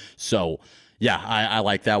jersey. So, yeah, I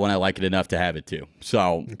like that one. I like it enough to have it too.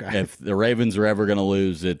 So if the Ravens are ever going to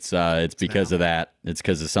lose, it's because of that. It's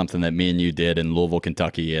because of something that me and you did in Louisville,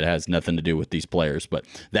 Kentucky. It has nothing to do with these players, but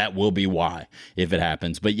that will be why if it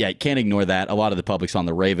happens. But yeah, can't ignore that. A lot of the public's on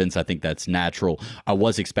the Ravens. I think that's natural. I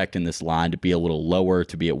was expecting this line to be a little lower,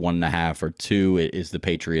 to be at 1.5 or 2. It is the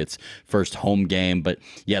Patriots' first home game, but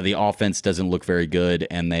yeah, the offense doesn't look very good,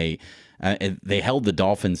 and they They held the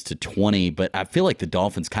Dolphins to 20, but I feel like the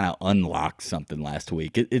Dolphins kind of unlocked something last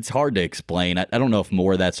week. It's hard to explain. I don't know if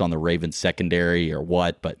more of that's on the Ravens secondary or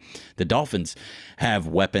what, but the Dolphins have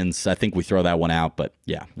weapons. I think we throw that one out, but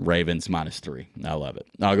yeah, Ravens -3. I love it.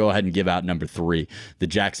 I'll go ahead and give out number 3, the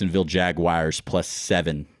Jacksonville Jaguars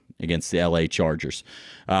 +7 against the LA Chargers.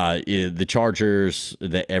 The Chargers,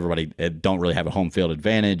 everybody don't really have a home field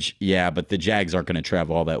advantage. Yeah, but the Jags aren't going to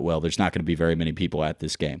travel all that well. There's not going to be very many people at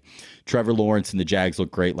this game. Trevor Lawrence and the Jags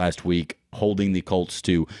looked great last week, holding the Colts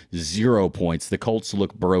to 0 points. The Colts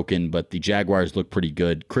look broken, but the Jaguars look pretty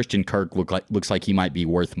good. Christian Kirk looks like he might be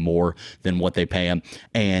worth more than what they pay him.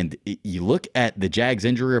 And you look at the Jags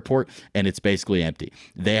injury report, and it's basically empty.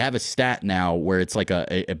 They have a stat now where it's like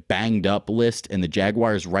a banged up list, and the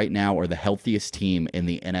Jaguars right now are the healthiest team in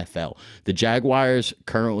the NFL. The Jaguars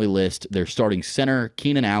currently list their starting center,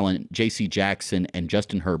 Keenan Allen, J.C. Jackson, and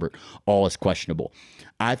Justin Herbert, all as questionable.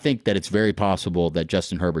 I think that it's very possible that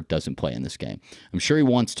Justin Herbert doesn't play in this game. I'm sure he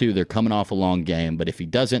wants to. They're coming off a long game, but if he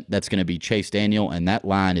doesn't, that's going to be Chase Daniel, and that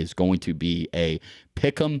line is going to be a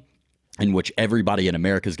pick-em in which everybody in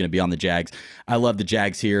America is going to be on the Jags. I love the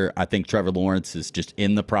Jags here. I think Trevor Lawrence is just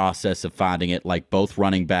in the process of finding it, like both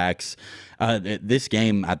running backs. This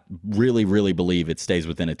game, I really, really believe it stays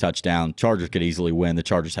within a touchdown. Chargers could easily win. The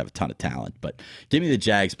Chargers have a ton of talent, but give me the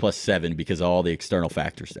Jags +7 because of all the external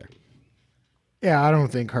factors there. Yeah, I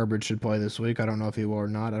don't think Herbert should play this week. I don't know if he will or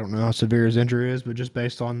not. I don't know how severe his injury is, but just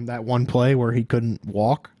based on that one play where he couldn't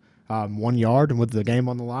walk 1 yard and with the game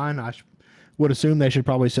on the line, I would assume they should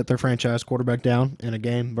probably sit their franchise quarterback down in a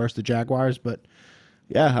game versus the Jaguars. But,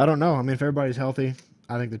 yeah, I don't know. I mean, if everybody's healthy,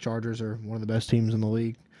 I think the Chargers are one of the best teams in the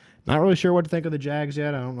league. Not really sure what to think of the Jags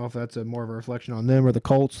yet. I don't know if that's more of a reflection on them or the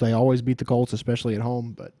Colts. They always beat the Colts, especially at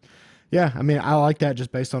home. But, yeah, I mean, I like that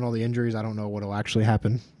just based on all the injuries. I don't know what will actually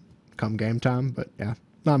happen come game time, but yeah,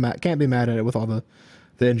 can't be mad at it with all the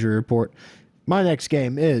injury report. My next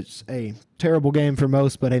game is a terrible game for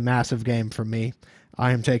most, but a massive game for me.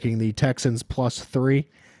 I am taking the Texans +3.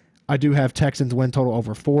 I do have Texans win total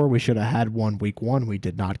over 4. We should have had one week 1. We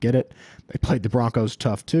did not get it. They played the Broncos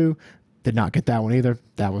tough too. Did not get that one either.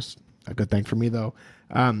 That was a good thing for me though.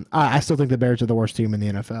 I still think the Bears are the worst team in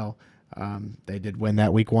the NFL. They did win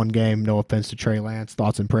that week 1 game. No offense to Trey Lance.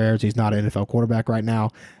 Thoughts and prayers. He's not an NFL quarterback right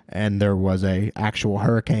now. And there was a actual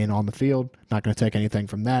hurricane on the field. Not going to take anything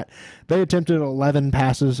from that. They attempted 11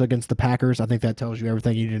 passes against the Packers. I think that tells you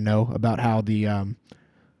everything you need to know about how the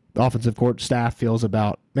offensive court staff feels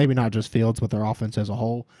about maybe not just Fields, but their offense as a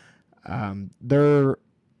whole. Their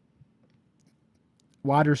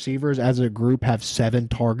wide receivers as a group have 7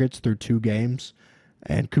 targets through 2 games.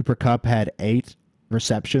 And Cooper Kupp had 8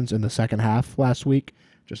 receptions in the second half last week.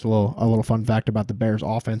 Just a little fun fact about the Bears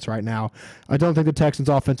offense right now. I don't think the Texans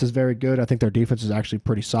offense is very good. I think their defense is actually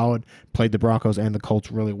pretty solid. Played the Broncos and the Colts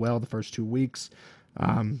really well the first 2 weeks.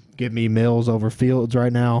 Give me Mills over Fields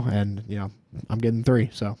right now, and I'm getting 3.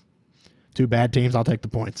 So 2 bad teams, I'll take the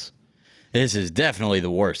points. This is definitely the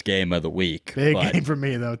worst game of the week. Big game for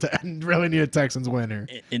me, though. Really need a Texans winner.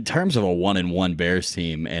 In terms of a 1-1 Bears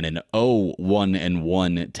team and an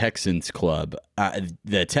 0-1-1 Texans club,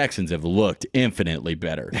 the Texans have looked infinitely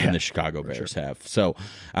better than the Chicago Bears have. So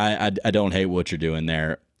I don't hate what you're doing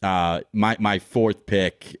there. My fourth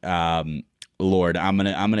pick, Lord, I'm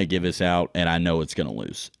gonna give this out, and I know it's gonna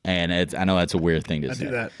lose, and I know that's a weird thing to say. I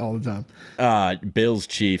do that all the time. Bills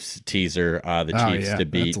Chiefs teaser, the Chiefs to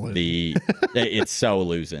beat the. It's so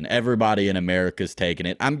losing. Everybody in America's taking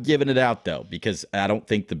it. I'm giving it out though because I don't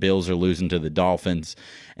think the Bills are losing to the Dolphins,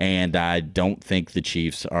 and I don't think the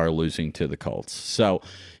Chiefs are losing to the Colts. So,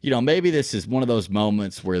 maybe this is one of those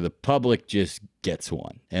moments where the public just gets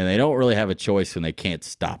one, and they don't really have a choice, and they can't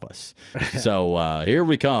stop us. So here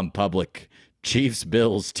we come, public. Chiefs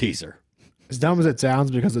Bills teaser. As dumb as it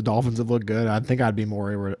sounds, because the Dolphins have looked good, I think I'd be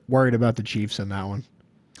more worried about the Chiefs in that one.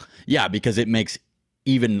 Yeah, because it makes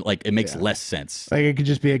less sense. Like it could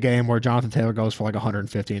just be a game where Jonathan Taylor goes for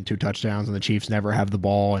 150 and 2 touchdowns, and the Chiefs never have the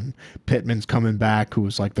ball, and Pittman's coming back, who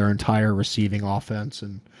was their entire receiving offense,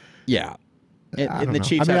 and yeah. And the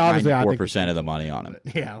Chiefs have 94% of the money on him.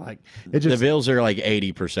 Yeah, the Bills are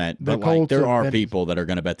 80%, but there are people that are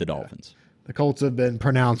going to bet the Dolphins. The Colts have been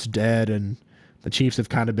pronounced dead, and the Chiefs have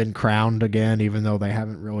kind of been crowned again, even though they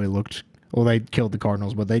haven't really looked. Well, they killed the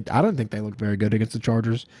Cardinals, but I don't think they looked very good against the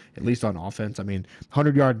Chargers, at least on offense. I mean,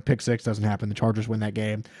 100-yard pick six doesn't happen. The Chargers win that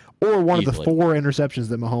game, or one of the 4 interceptions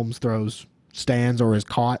that Mahomes throws stands or is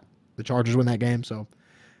caught. The Chargers win that game. So,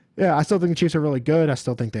 yeah, I still think the Chiefs are really good. I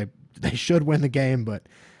still think they should win the game, but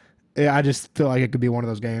yeah, I just feel like it could be one of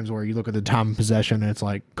those games where you look at the time of possession and it's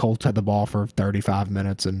Colts had the ball for 35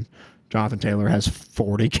 minutes and Jonathan Taylor has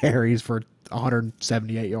 40 carries for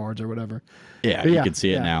 178 yards or whatever. Yeah, you can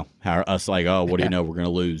see it now. How us like, oh, what do you know? We're going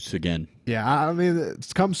to lose again. Yeah, I mean,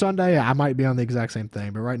 come Sunday, I might be on the exact same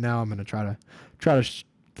thing. But right now, I'm going to try to.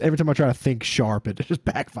 Every time I try to think sharp, it just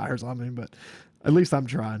backfires on me. But at least I'm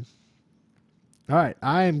trying. All right,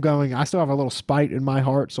 I still have a little spite in my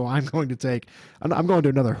heart, so I'm going to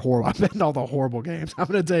another horrible. I've been all the horrible games. I'm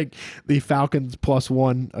going to take the Falcons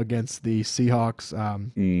 +1 against the Seahawks.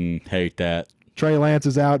 Hate that. Trey Lance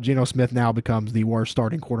is out. Geno Smith now becomes the worst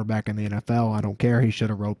starting quarterback in the NFL. I don't care. He should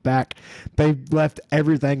have wrote back. They left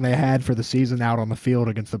everything they had for the season out on the field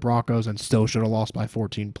against the Broncos and still should have lost by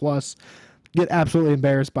 14+. Get absolutely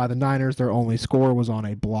embarrassed by the Niners. Their only score was on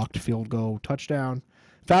a blocked field goal touchdown.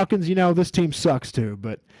 Falcons, this team sucks too,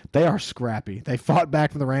 but they are scrappy. They fought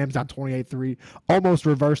back from the Rams down 28-3, almost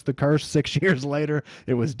reversed the curse 6 years later.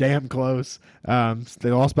 It was damn close.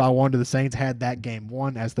 They lost by 1 to the Saints, had that game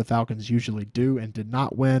won, as the Falcons usually do, and did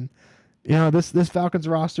not win. This Falcons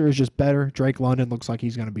roster is just better. Drake London looks like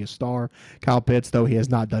he's going to be a star. Kyle Pitts, though he has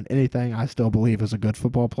not done anything, I still believe is a good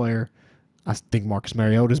football player. I think Marcus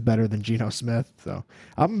Mariota is better than Geno Smith. So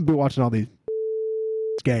I'm going to be watching all these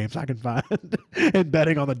games I can find and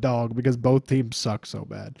betting on the dog because both teams suck so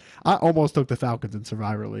bad. I almost took the Falcons in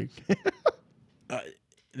Survivor League.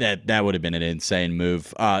 That would have been an insane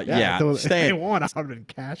move. If they won, I would have been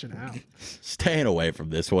cashing out. Staying away from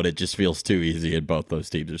this one. It just feels too easy, and both those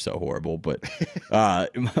teams are so horrible. But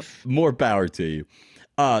more power to you.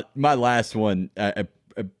 My last one,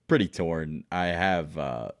 pretty torn. I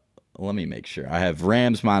have. Let me make sure. I have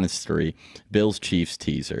Rams -3, Bills Chiefs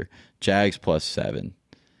teaser, Jags +7.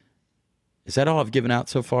 Is that all I've given out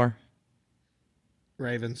so far?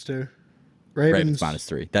 Ravens too. Ravens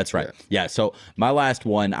 -3. That's right. Yeah. So my last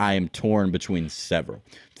one, I am torn between several.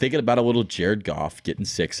 Thinking about a little Jared Goff getting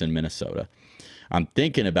 6 in Minnesota. I'm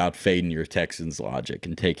thinking about fading your Texans logic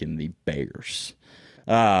and taking the Bears.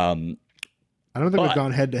 I don't think we've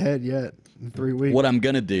gone head to head yet in 3 weeks. What I'm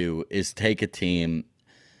gonna do is take a team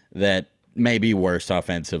that may be worse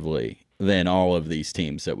offensively than all of these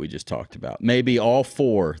teams that we just talked about. Maybe all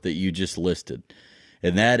 4 that you just listed.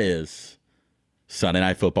 And that is Sunday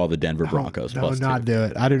Night Football, the Denver Broncos. Do not do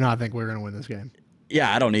it. I do not think we're going to win this game.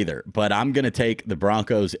 Yeah, I don't either. But I'm going to take the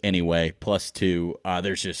Broncos anyway, +2.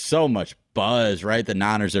 There's just so much buzz, right? The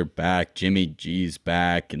Niners are back. Jimmy G's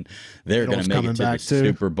back, and they're going to make it to the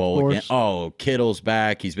Super Bowl again. Oh, Kittle's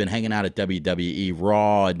back. He's been hanging out at WWE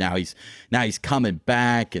Raw, and now he's coming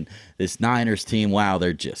back. And this Niners team, wow,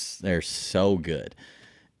 they're so good.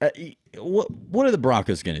 What are the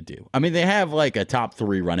Broncos going to do? I mean, they have like a top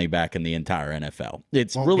 3 running back in the entire NFL.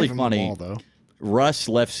 It's really funny. Russ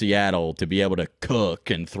left Seattle to be able to cook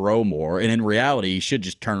and throw more, and in reality, he should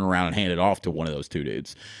just turn around and hand it off to one of those 2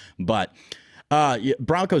 dudes. But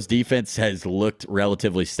Broncos defense has looked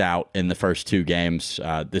relatively stout in the first 2 games.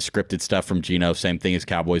 The scripted stuff from Geno, same thing as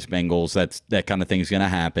Cowboys Bengals. That kind of thing is going to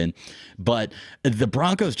happen. But the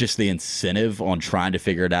Broncos, just the incentive on trying to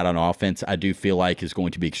figure it out on offense, I do feel like is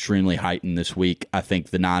going to be extremely heightened this week. I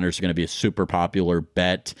think the Niners are going to be a super popular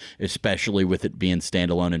bet, especially with it being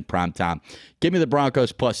standalone in primetime. Give me the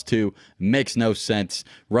Broncos +2. Makes no sense.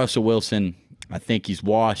 Russell Wilson, I think he's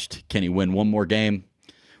washed. Can he win one more game?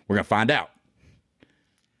 We're going to find out.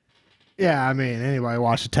 Yeah, I mean, anybody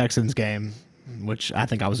watched the Texans game, which I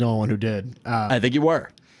think I was the only one who did. I think you were.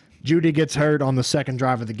 Judy gets hurt on the second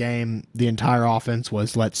drive of the game. The entire offense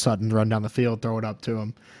was let Sutton run down the field, throw it up to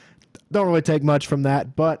him. Don't really take much from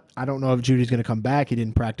that, but I don't know if Judy's going to come back. He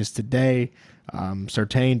didn't practice today.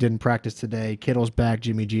 Surtain didn't practice today. Kittle's back.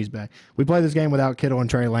 Jimmy G's back. We play this game without Kittle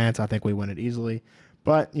and Trey Lance. I think we win it easily.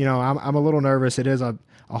 But, I'm a little nervous. It is a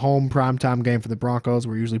home primetime game for the Broncos.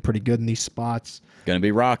 We're usually pretty good in these spots. Going to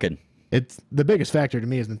be rocking. It's the biggest factor to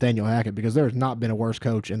me is Nathaniel Hackett because there has not been a worse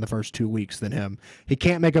coach in the first 2 weeks than him. He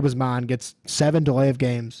can't make up his mind, gets 7 delay of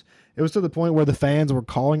games. It was to the point where the fans were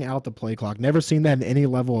calling out the play clock. Never seen that in any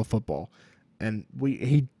level of football. And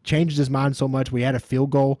he changed his mind so much. We had a field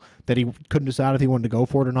goal that he couldn't decide if he wanted to go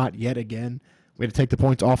for it or not yet again. We had to take the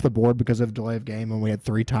points off the board because of delay of game, and we had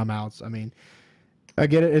 3 timeouts. I mean, I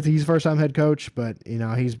get it. He's first-time head coach, but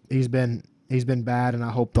he's been bad, and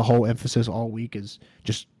I hope the whole emphasis all week is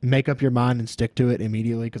just make up your mind and stick to it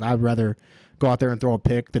immediately because I'd rather go out there and throw a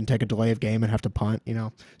pick than take a delay of game and have to punt,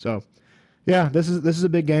 So, yeah, this is a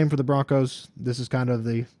big game for the Broncos. This is kind of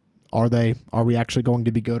the are we actually going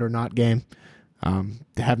to be good or not game.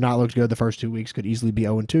 They have not looked good the first 2 weeks. Could easily be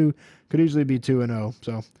 0-2. Could easily be 2-0.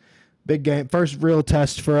 So, big game. First real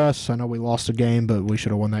test for us. I know we lost a game, but we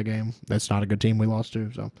should have won that game. That's not a good team we lost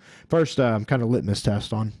to. So, first kind of litmus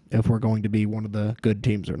test on if we're going to be one of the good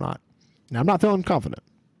teams or not. Now, I'm not feeling confident.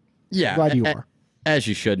 Yeah, glad you are. As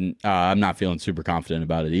you shouldn't. I'm not feeling super confident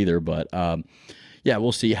about it either, but yeah,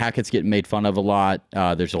 we'll see. Hackett's getting made fun of a lot.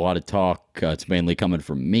 There's a lot of talk. It's mainly coming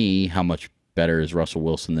from me. How much better is Russell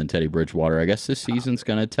Wilson than Teddy Bridgewater? I guess this season's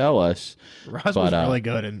going to tell us. Russ was really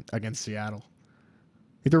good against Seattle.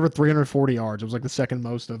 He threw for 340 yards. It was like the second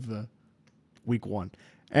most of the week 1.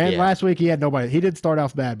 And last week he had nobody. He did start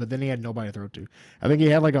off bad, but then he had nobody to throw to. I think he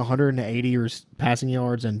had like 180 or passing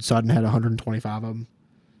yards, and Sutton had 125 of them.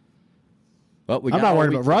 Well, I'm not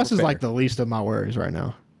worried about Russ. Is like the least of my worries right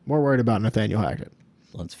now. More worried about Nathaniel Hackett.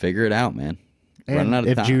 Let's figure it out, man. And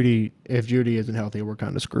if Jeudy isn't healthy, we're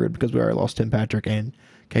kind of screwed because we already lost Tim Patrick, and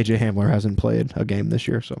KJ Hamler hasn't played a game this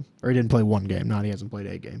year. Or he didn't play one game. He hasn't played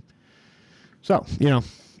a game. So,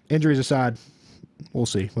 injuries aside, we'll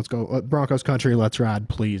see. Let's go. Broncos country, let's ride,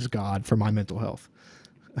 please, God, for my mental health.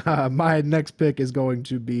 My next pick is going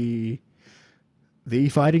to be the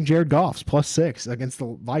Fighting Jared Goffs, +6 against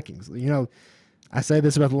the Vikings. I say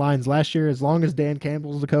this about the Lions last year. As long as Dan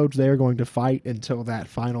Campbell's the coach, they are going to fight until that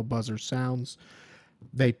final buzzer sounds.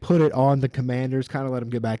 They put it on the Commanders, kind of let them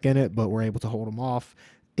get back in it, but were able to hold them off.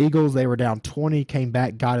 Eagles, they were down 20, came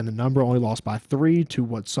back, got in the number, only lost by 3 to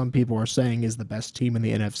what some people are saying is the best team in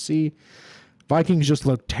the NFC. Vikings just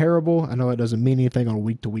look terrible. I know that doesn't mean anything on a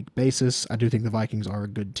week-to-week basis. I do think the Vikings are a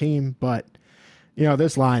good team, but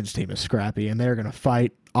this Lions team is scrappy, and they're going to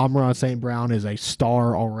fight. Amon-Ra St. Brown is a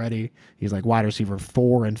star already. He's like wide receiver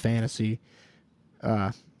 4 in fantasy.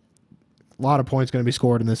 A lot of points going to be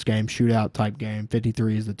scored in this game, shootout type game.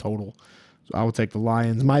 53 is the total. So I will take the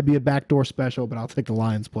Lions. Might be a backdoor special, but I'll take the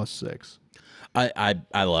Lions +6.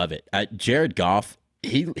 I love it. Jared Goff,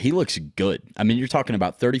 he looks good. I mean, you're talking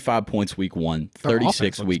about 35 points week 1,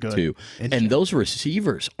 36 week 2. And those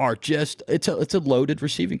receivers are just it's a loaded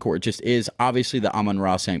receiving core. It just is. Obviously the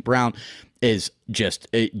Amon-Ra St. Brown is just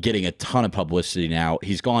getting a ton of publicity now.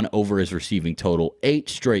 He's gone over his receiving total 8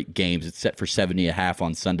 straight games. It's set for 70.5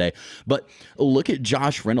 on Sunday. But look at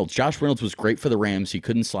Josh Reynolds. Josh Reynolds was great for the Rams. He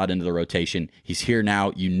couldn't slide into the rotation. He's here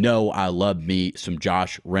now. I love me some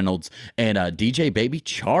Josh Reynolds and DJ Baby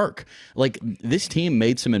Chark. Like, this team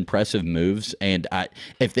made some impressive moves, and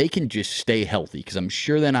if they can just stay healthy, because I'm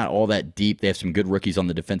sure they're not all that deep. They have some good rookies on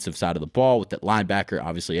the defensive side of the ball with that linebacker,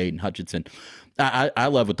 obviously Aiden Hutchinson. I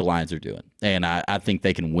love what the Lions are doing, and I think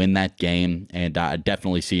they can win that game, and I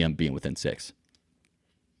definitely see them being within 6.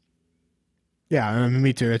 Yeah, I mean,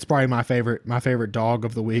 me too. It's probably my favorite dog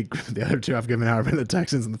of the week. The other 2 I've given out have been the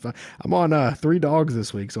Texans and the. I'm on 3 dogs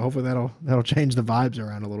this week, so hopefully that'll change the vibes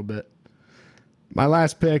around a little bit. My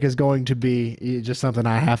last pick is going to be just something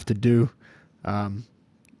I have to do.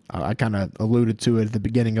 I kind of alluded to it at the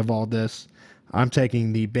beginning of all this. I'm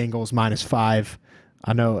taking the Bengals -5.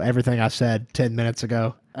 I know everything I said 10 minutes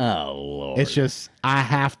ago. Oh, Lord. It's just,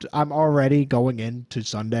 I'm already going into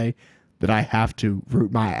Sunday that I have to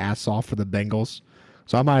root my ass off for the Bengals.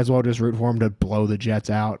 So I might as well just root for them to blow the Jets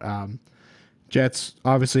out. Jets,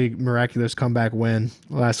 obviously, miraculous comeback win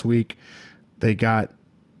last week. They got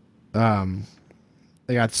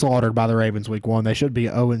slaughtered by the Ravens week 1. They should be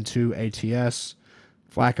 0-2 ATS.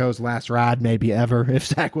 Flacco's last ride maybe ever if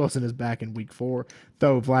Zach Wilson is back in week 4.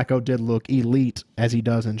 Though Flacco did look elite as he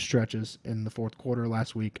does in stretches in the fourth quarter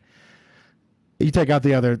last week. You take out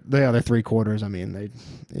the other 3 quarters, I mean,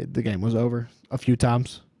 the game was over a few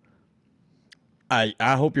times. I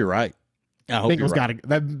hope you're right. I hope you're right.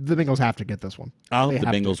 The Bengals have to get this one. I hope the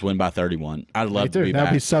Bengals win by 31. I'd love to be back.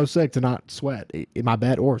 That'd be so sick to not sweat in my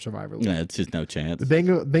bet or Survivor League. Yeah, it's just no chance. The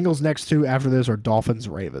Bengals next 2 after this are Dolphins,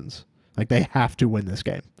 Ravens. Like, they have to win this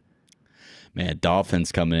game. Man,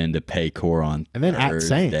 Dolphins coming in to Paycor on and then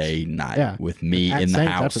Thursday night with me in the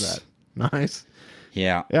Saints house. After that. Nice.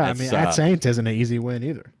 Yeah. Yeah, I mean, at Saints isn't an easy win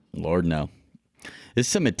either. Lord, no. There's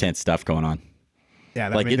some intense stuff going on. Yeah,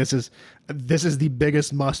 I mean, this is the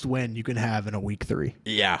biggest must win you can have in a week 3.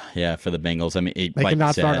 Yeah, for the Bengals. I mean, they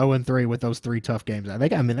cannot start 0-3 with those 3 tough games. They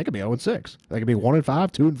could be 0-6. They could be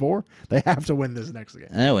 1-5, 2-4. They have to win this next game.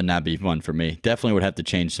 That would not be fun for me. Definitely would have to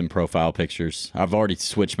change some profile pictures. I've already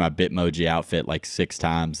switched my Bitmoji outfit like 6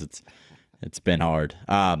 times. It's been hard.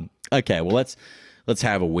 Okay, well let's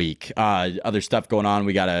have a week. Other stuff going on.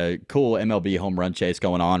 We got a cool MLB home run chase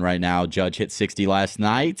going on right now. Judge hit 60 last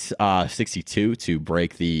night, 62 to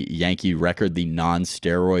break the Yankee record, the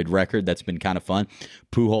non-steroid record. That's been kind of fun.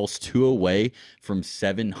 Pujols 2 away from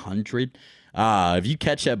 700. If you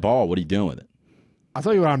catch that ball, what are you doing with it? I'll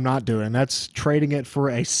tell you what I'm not doing. That's trading it for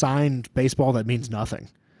a signed baseball that means nothing.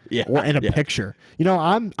 Yeah, or in a picture.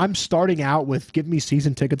 I'm starting out with give me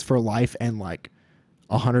season tickets for life and like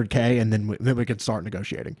 $100K, and then we can start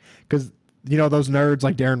negotiating. Because those nerds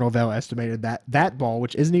like Darren Rovell estimated that ball,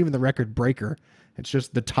 which isn't even the record breaker, It's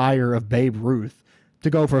just the tire of Babe Ruth to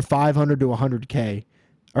go for 500 to 100K,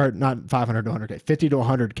 or not 500 to 100K, 50 to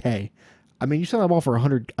 100K. I mean, you sell that ball for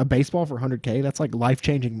a baseball for 100K. That's like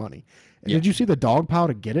life-changing money. And did you see the dog pile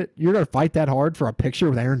to get it? You're gonna fight that hard for a picture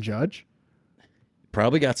with Aaron Judge?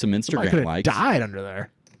 Probably got some Instagram likes. Died under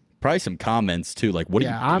there. Probably some comments too. Like, what are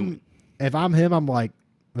you doing? If I'm him, I'm like,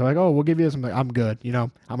 they're like, oh, we'll give you some. I'm good. You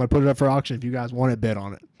know, I'm gonna put it up for auction if you guys want it. Bid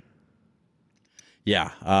on it.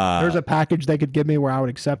 Yeah. There's a package they could give me where I would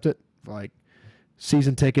accept it, like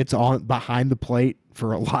season tickets on behind the plate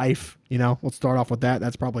for a life. You know, let's start off with that.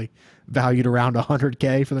 That's probably valued around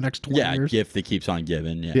 100K for the next 20 years. Yeah, gift that keeps on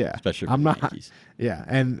giving. Yeah, especially for the Yankees. Yeah,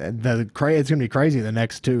 and it's gonna be crazy the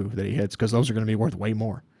next two that he hits because those are gonna be worth way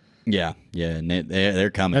more. Yeah, and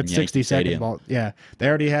they're coming. That 60-second ball. Yeah, they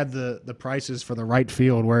already had the prices for the right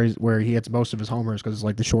field where he hits most of his homers because it's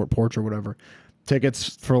like the short porch or whatever.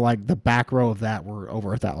 Tickets for like the back row of that were over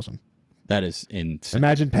 1,000. That is insane.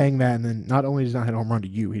 Imagine paying that, and then not only does he not hit a home run to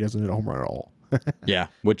you, he doesn't hit a home run at all. Yeah,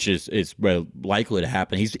 which is likely to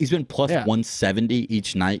happen. He's been plus 170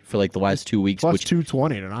 each night for like the last 2 weeks. Plus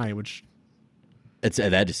 220 tonight, which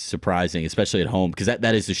that is surprising, especially at home, because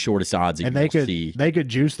that is the shortest odds. And they could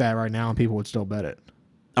juice that right now, and people would still bet it.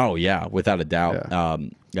 Oh yeah, without a doubt.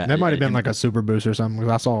 Yeah. That might have been like a super boost or something.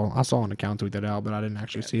 Because I saw an account tweet that out, but I didn't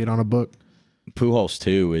actually see it on a book. Pujols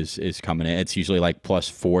too is coming in. It's usually like plus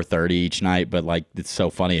 430 each night, but like it's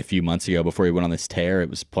so funny. A few months ago, before he went on this tear,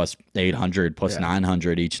 it was plus 800, plus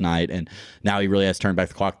 900 each night, and now he really has turned back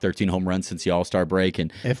the clock. 13 home runs since the All-Star break,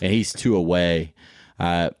 and he's 2 away.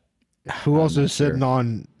 Pujols is sitting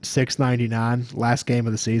on 699 last game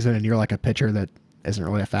of the season, and you're like a pitcher that isn't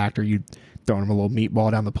really a factor. You throwing him a little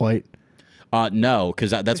meatball down the plate. No,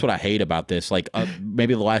 because that's what I hate about this. Like,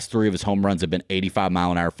 maybe the last 3 of his home runs have been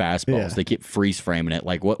 85-mile-an-hour fastballs. Yeah. They keep freeze framing it.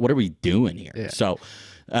 Like, what are we doing here? Yeah. So,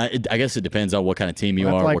 I guess it depends on what kind of team you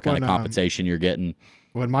are, like what kind of compensation you're getting.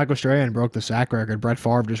 When Michael Strahan broke the sack record, Brett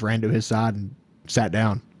Favre just ran to his side and sat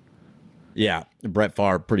down. Yeah, Brett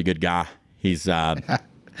Favre, pretty good guy. He's done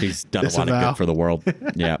a lot of good for the world.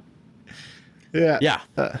 Yeah. Yeah.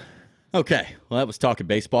 Okay, well, that was talking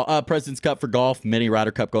baseball. President's Cup for golf, mini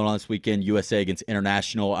Ryder Cup going on this weekend. USA against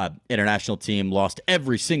International. International team lost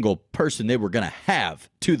every single person they were going to have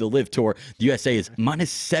to the LIV Tour. The USA is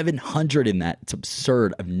minus 700 in that. It's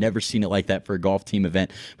absurd. I've never seen it like that for a golf team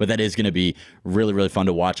event, but that is going to be really, really fun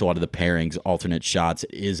to watch. A lot of the pairings, alternate shots.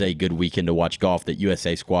 It is a good weekend to watch golf. That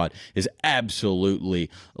USA squad is absolutely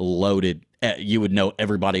loaded. You would know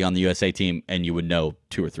everybody on the USA team, and you would know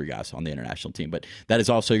 2 or 3 guys on the international team. But that is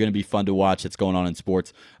also going to be fun to watch. That's going on in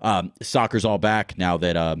sports. Soccer's all back now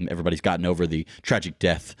that everybody's gotten over the tragic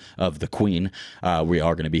death of the Queen. We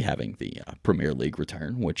are going to be having the Premier League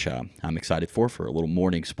return, which I'm excited for a little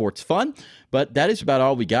morning sports fun. But that is about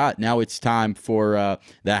all we got. Now it's time for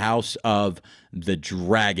the House of the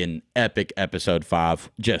Dragon, epic episode 5.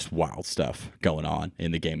 Just wild stuff going on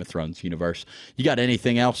in the Game of Thrones universe. You got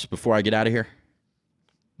anything else before I get out of here?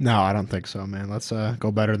 No, I don't think so, man. Let's go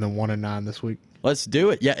better than 1-9 this week. Let's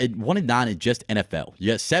do it. Yeah, 1-9 is just NFL. You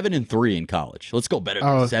got 7-3 in college. Let's go better than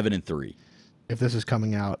 7-3. If this is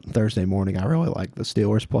coming out Thursday morning, I really like the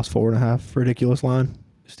Steelers plus 4.5. Ridiculous line.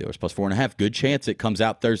 Steelers plus 4.5. Good chance it comes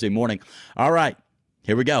out Thursday morning. All right,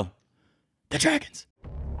 here we go. The Dragons.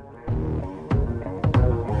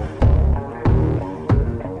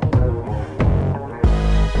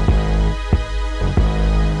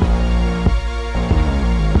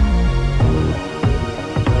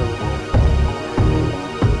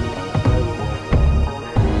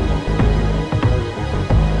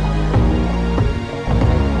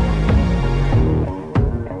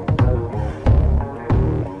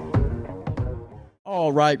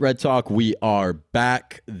 All right, Red Talk, we are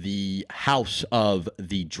back. The House of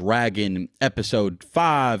the Dragon, episode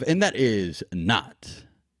 5, and that is not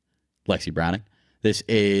Lexi Browning. This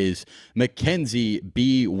is Mackenzie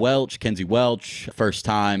B. Welch. Kenzie Welch, first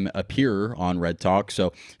time appear on Red Talk.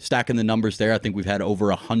 So stacking the numbers there. I think we've had over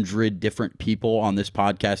 100 different people on this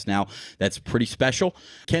podcast now. That's pretty special.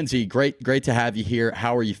 Kenzie, great to have you here.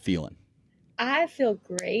 How are you feeling? I feel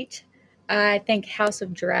great. I think House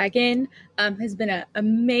of Dragon has been an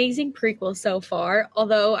amazing prequel so far.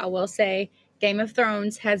 Although I will say Game of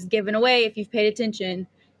Thrones has given away, if you've paid attention,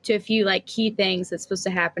 to a few like key things that's supposed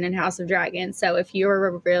to happen in House of Dragon. So if you're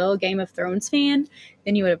a real Game of Thrones fan,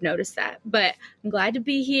 then you would have noticed that. But I'm glad to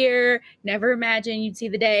be here. Never imagined you'd see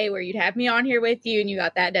the day where you'd have me on here with you and you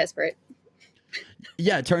got that desperate.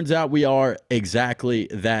 Yeah, it turns out we are exactly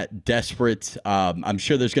that desperate. I'm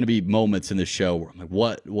sure there's going to be moments in this show where I'm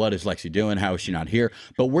like, what is Lexi doing? How is she not here?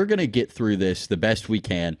 But we're going to get through this the best we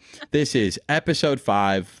can. This is episode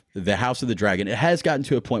 5, The House of the Dragon. It has gotten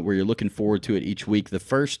to a point where you're looking forward to it each week. The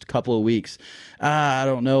first couple of weeks, I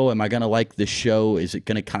don't know. Am I going to like this show? Is it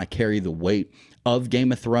going to kind of carry the weight of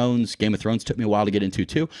Game of Thrones? Game of Thrones took me a while to get into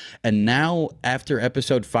too. And now after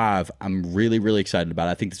episode 5, I'm really, really excited about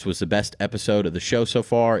it. I think this was the best episode of the show so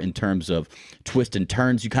far in terms of twists and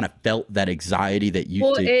turns. You kind of felt that anxiety that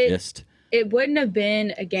used to exist. It wouldn't have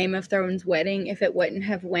been a Game of Thrones wedding if it wouldn't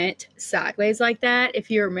have went sideways like that. If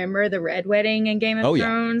you remember, the Red Wedding in Game of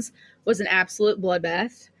Thrones was an absolute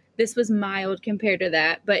bloodbath. This was mild compared to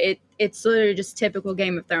that, but it's literally just typical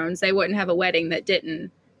Game of Thrones. They wouldn't have a wedding that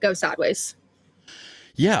didn't go sideways.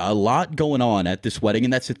 Yeah, a lot going on at this wedding,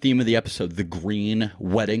 and that's the theme of the episode, the Green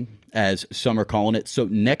Wedding, as some are calling it. So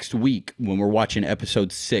next week, when we're watching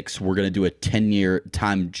episode 6, we're going to do a 10-year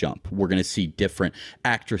time jump. We're going to see different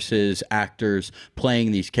actresses, actors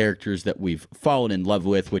playing these characters that we've fallen in love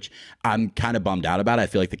with, which I'm kind of bummed out about. I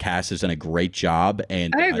feel like the cast has done a great job.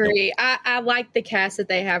 And I agree. I like the cast that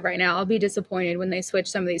they have right now. I'll be disappointed when they switch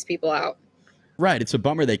some of these people out. Right. It's a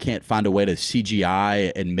bummer they can't find a way to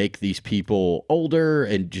CGI and make these people older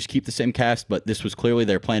and just keep the same cast. But this was clearly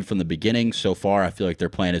their plan from the beginning. So far, I feel like their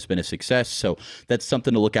plan has been a success. So that's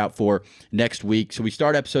something to look out for next week. So we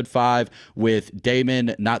start episode 5 with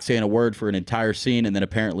Daemon not saying a word for an entire scene and then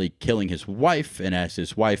apparently killing his wife. And as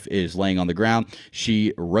his wife is laying on the ground,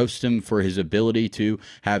 she roasts him for his ability to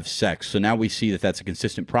have sex. So now we see that that's a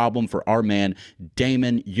consistent problem for our man,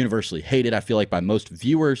 Daemon, universally hated, I feel like, by most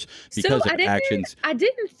viewers because of actions. I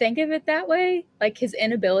didn't think of it that way, like his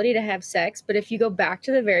inability to have sex. But if you go back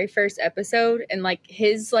to the very first episode and like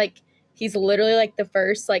he's literally like the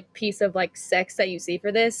first like piece of like sex that you see for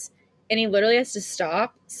this, and he literally has to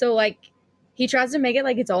stop. So like he tries to make it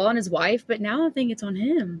like it's all on his wife, but now I think it's on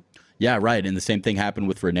him. Yeah, right. And the same thing happened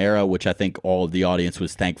with Rhaenyra, which I think all of the audience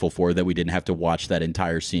was thankful for, that we didn't have to watch that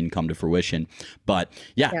entire scene come to fruition. But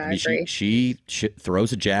yeah, I mean, she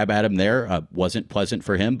throws a jab at him there. Wasn't pleasant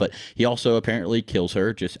for him, but he also apparently kills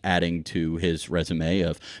her, just adding to his resume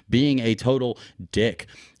of being a total dick.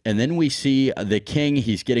 And then we see the king.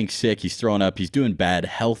 He's getting sick. He's throwing up. He's doing bad,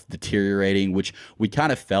 health deteriorating, which we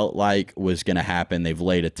kind of felt like was going to happen. They've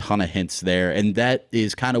laid a ton of hints there. And that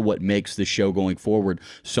is kind of what makes the show going forward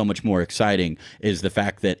so much more exciting, is the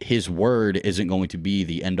fact that his word isn't going to be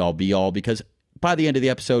the end all be all, because by the end of the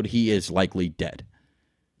episode, he is likely dead.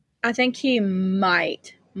 I think he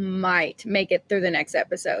might make it through the next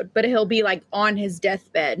episode, but he'll be like on his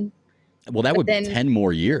deathbed. Well, that would be 10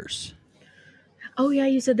 more years. Oh, yeah,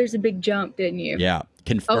 you said there's a big jump, didn't you? Yeah,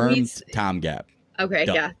 confirmed time gap. Okay,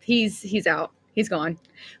 done. Yeah, he's out. He's gone.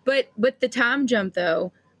 But the time jump,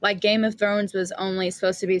 though, like Game of Thrones was only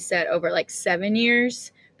supposed to be set over like 7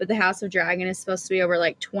 years, but the House of Dragon is supposed to be over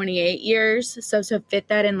like 28 years. So to fit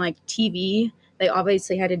that in like TV, they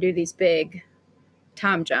obviously had to do these big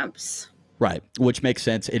time jumps. Right, which makes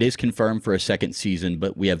sense. It is confirmed for a second season,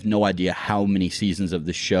 but we have no idea how many seasons of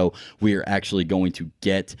the show we are actually going to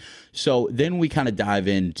get. So then we kind of dive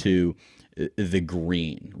into the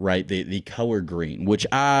green, right? The color green, which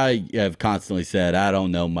I have constantly said I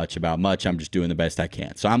don't know much about much. I'm just doing the best I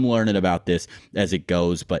can. So I'm learning about this as it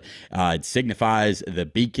goes, but it signifies the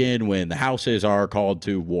beacon when the houses are called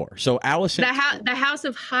to war. So Alicent... The House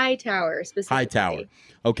of Hightower, specifically. Hightower.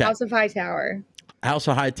 Okay. House of Hightower. House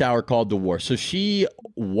of Hightower called to war. So she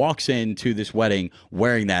walks into this wedding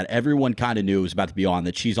wearing that. Everyone kind of knew it was about to be on,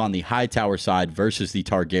 that she's on the Hightower side versus the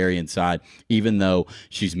Targaryen side, even though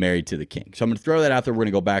she's married to the king. So I'm going to throw that out there. We're going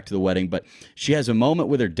to go back to the wedding, but she has a moment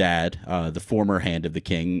with her dad, the former hand of the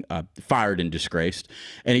king, fired and disgraced.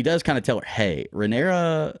 And he does kind of tell her, hey,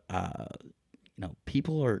 Rhaenyra,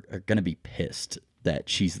 people are going to be pissed that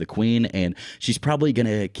she's the queen, and she's probably going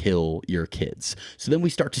to kill your kids. So then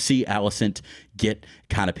we start to see Alicent get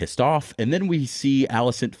kind of pissed off, and then we see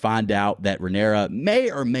Alicent find out that Rhaenyra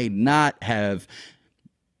may or may not have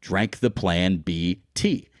drank the Plan B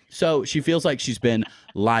tea. So she feels like she's been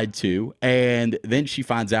lied to, and then she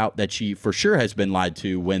finds out that she for sure has been lied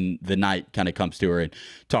to when the knight kind of comes to her and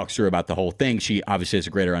talks to her about the whole thing. She obviously has a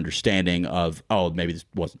greater understanding of, oh, maybe this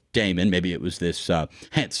wasn't Daemon, maybe it was this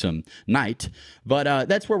handsome knight. But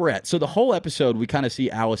that's where we're at. So the whole episode, we kind of see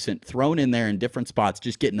Alicent thrown in there in different spots,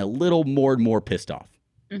 just getting a little more and more pissed off.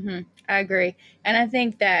 Mm-hmm. I agree. And I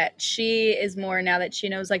think that she is more, now that she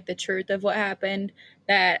knows like the truth of what happened,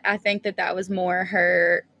 that I think that was more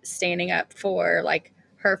her standing up for like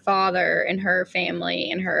her father and her family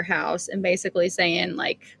and her house, and basically saying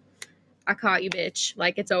like, I caught you, bitch.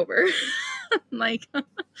 Like, it's over. Like,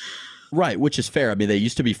 right, which is fair. I mean, they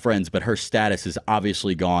used to be friends, but her status has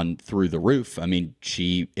obviously gone through the roof. I mean,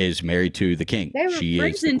 she is married to the king. they were She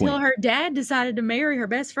friends is the until queen. her dad decided to marry her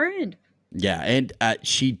best friend. Yeah, and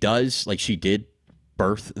she did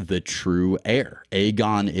birth the true heir.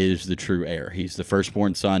 Aegon is the true heir. He's the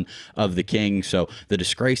firstborn son of the king. So the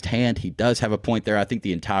disgraced hand, he does have a point there. I think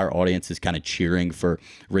the entire audience is kind of cheering for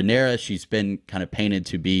Rhaenyra. She's been kind of painted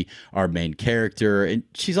to be our main character, and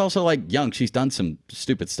she's also like young. She's done some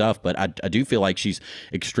stupid stuff, but I do feel like she's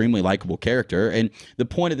extremely likable character. And the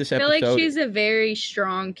point of this episode, I feel like she's a very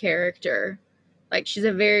strong character. Like, she's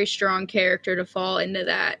a very strong character to fall into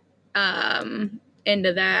that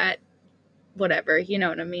whatever, you know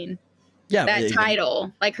what I mean? yeah, That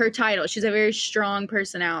title, like her title. She's a very strong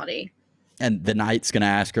personality. And the knight's going to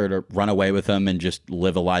ask her to run away with him and just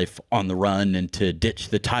live a life on the run and to ditch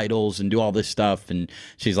the titles and do all this stuff. And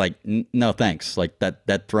she's like, no, thanks. Like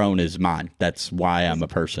that throne is mine. That's why I'm a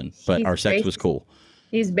person. But our sex was cool.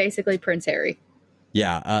 He's basically Prince Harry.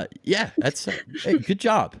 Yeah. That's hey, good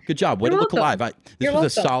job. Good job. Way to look alive. This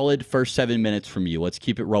was a solid first 7 minutes from you. Let's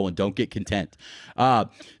keep it rolling. Don't get content.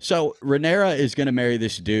 So Rhaenyra is going to marry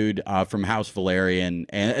this dude from House Velaryon.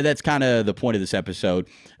 And that's kind of the point of this episode.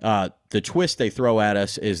 The twist they throw at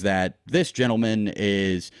us is that this gentleman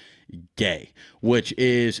is gay, which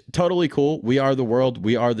is totally cool. We are the world,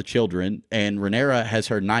 we are the children, and Rhaenyra has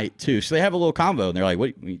her knight too. So they have a little convo, and they're like,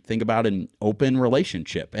 "What do you think about an open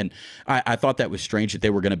relationship?" And I thought that was strange that they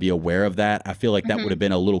were going to be aware of that. I feel like that would have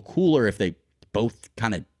been a little cooler if they both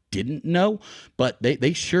kind of didn't know, but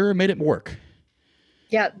they sure made it work.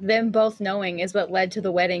 Yeah, them both knowing is what led to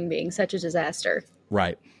the wedding being such a disaster.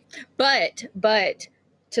 Right. But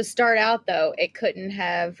to start out, though, it couldn't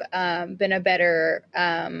have been a better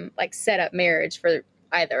like set-up marriage for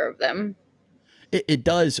either of them. It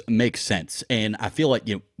does make sense, and I feel like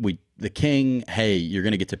the king, hey, you're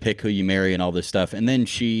gonna get to pick who you marry and all this stuff, and then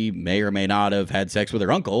she may or may not have had sex with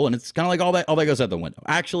her uncle, and it's kind of like all that goes out the window.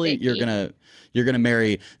 Actually, you're gonna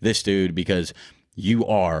marry this dude because you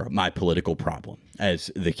are my political problem, as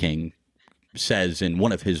the king says in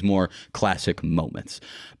one of his more classic moments.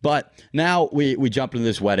 But now we jump into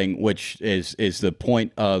this wedding, which is the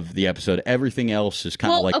point of the episode. Everything else is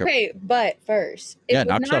kind of like but first,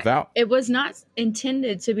 knock stuff out. It was not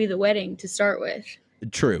intended to be the wedding to start with.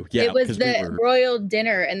 True. Yeah. It was the royal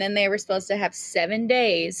dinner, and then they were supposed to have 7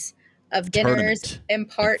 days of dinners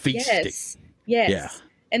and yes. Yeah.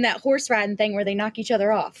 And that horse riding thing where they knock each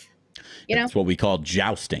other off. That's what we call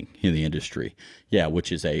jousting in the industry. Yeah,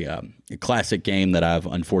 which is a classic game that I've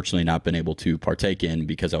unfortunately not been able to partake in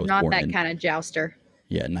because I was not born that kind of jouster.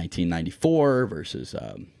 Yeah, 1994 versus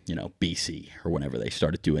BC or whenever they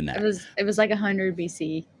started doing that. It was like 100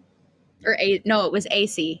 BC, it was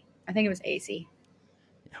AC. I think it was AC.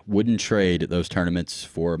 Wouldn't trade those tournaments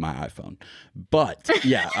for my iPhone, but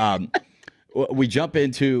yeah. We jump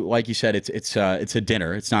into, like you said, it's a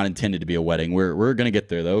dinner. It's not intended to be a wedding. We're gonna get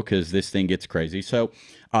there though, because this thing gets crazy. So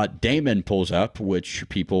Daemon pulls up, which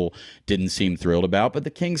people didn't seem thrilled about, but the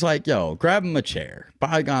king's like, "Yo, grab him a chair.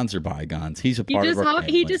 Bygones are bygones. He's a part of our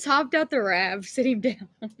family." He just hopped out the rav, sit him down.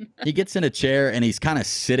 He gets in a chair and he's kind of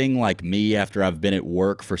sitting like me after I've been at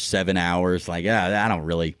work for 7 hours. Like, I don't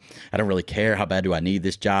really care. How bad do I need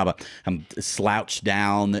this job? I'm slouched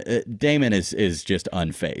down. Daemon is just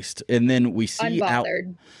unfazed, and then we see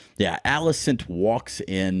unbothered. Alicent walks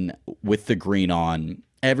in with the green on.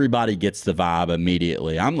 Everybody gets the vibe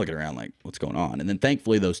immediately. I'm looking around like, what's going on? And then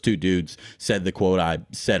thankfully those two dudes said the quote I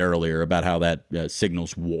said earlier about how that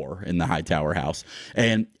signals war in the Hightower house.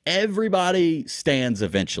 And everybody stands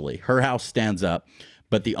eventually. Her house stands up.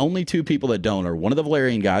 But the only two people that don't are one of the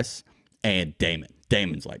Valyrian guys and Daemon.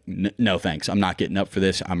 Daemon's like, no, thanks. I'm not getting up for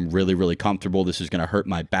this. I'm really, really comfortable. This is going to hurt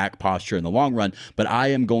my back posture in the long run, but I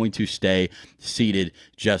am going to stay seated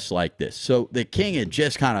just like this. So the king had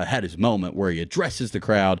just kind of had his moment where he addresses the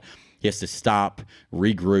crowd. He has to stop,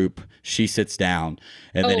 regroup. She sits down,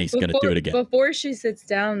 and then he's going to do it again. Before she sits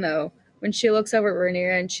down, though, when she looks over at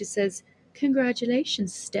Rhaenyra and she says,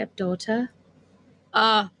 "Congratulations, stepdaughter."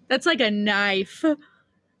 That's like a knife.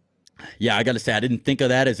 Yeah, I got to say, I didn't think of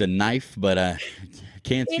that as a knife, but I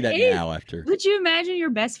can't see that now after. Would you imagine your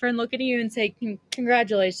best friend looking at you and say,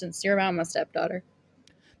 "Congratulations, you're my stepdaughter"?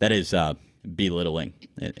 That is belittling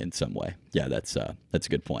in some way. Yeah, that's a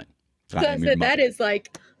good point. That is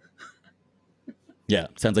like... Yeah,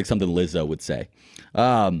 sounds like something Lizzo would say.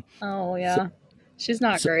 Oh, yeah. She's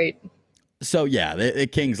not great. So, yeah, the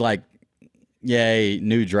king's like, Yay,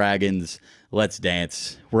 new dragons. Let's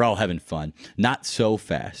dance. We're all having fun. Not so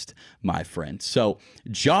fast, my friend. So,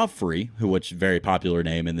 Joffrey, which is a very popular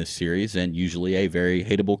name in this series and usually a very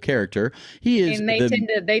hateable character, he is. And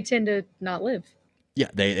they tend to not live. Yeah,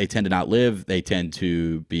 they tend to not live. They tend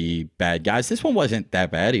to be bad guys. This one wasn't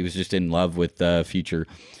that bad. He was just in love with the future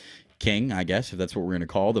king, I guess, if that's what we're going to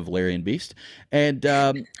call the Valyrian beast. And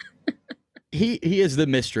he is the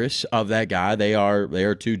mistress of that guy. They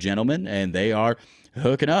are two gentlemen, and they are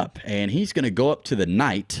hooking up. And he's going to go up to the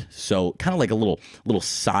knight, so kind of like a little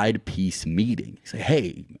side piece meeting. Say,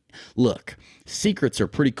 hey, look, secrets are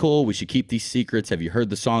pretty cool. We should keep these secrets. Have you heard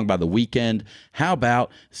the song by The Weeknd? How about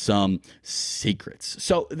some secrets?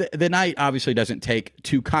 So the knight obviously doesn't take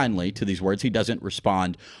too kindly to these words. He doesn't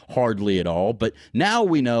respond hardly at all. But now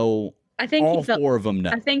we know. I think all four of them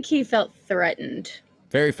know. I think he felt threatened.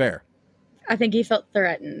 Very fair. I think he felt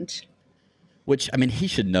threatened. Which, I mean, he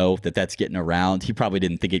should know that that's getting around. He probably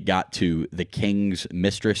didn't think it got to the king's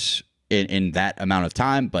mistress in that amount of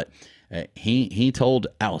time, but he told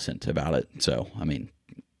Alicent about it. So, I mean,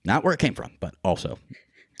 not where it came from, but also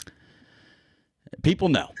people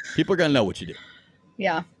know. People are going to know what you do.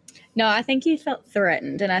 Yeah. No, I think he felt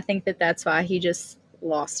threatened, and I think that's why he just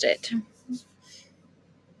lost it.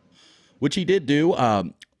 Which he did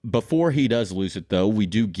do. Before he does lose it, though, we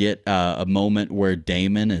do get a moment where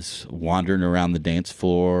Daemon is wandering around the dance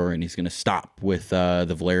floor, and he's going to stop with the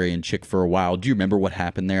Valyrian chick for a while. Do you remember what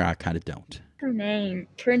happened there? I kind of don't. Her name,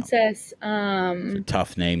 Princess.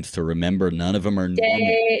 Tough names to remember. None of them are. Does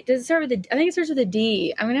it start with I think it starts with a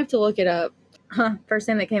D. I'm gonna have to look it up. First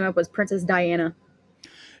thing that came up was Princess Diana.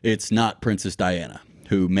 It's not Princess Diana,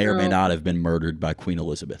 who may or may not have been murdered by Queen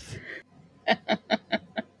Elizabeth.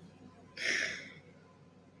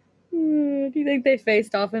 Do you think they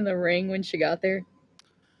faced off in the ring when she got there?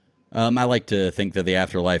 I like to think that the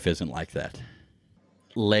afterlife isn't like that.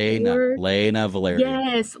 Lena Valyrian.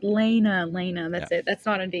 Yes, Lena. That's it. That's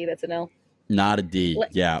not a D. That's an L. Not a D.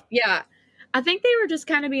 Yeah. Yeah. I think they were just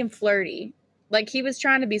kind of being flirty. Like, he was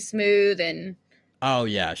trying to be smooth and... Oh,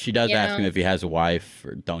 yeah. She does ask him if he has a wife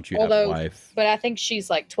or don't you have a wife. But I think she's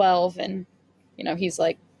like 12 and, he's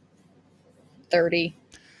like 30.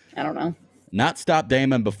 I don't know. Not stopped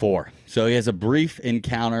Daemon before. So he has a brief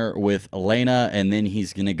encounter with Elena, and then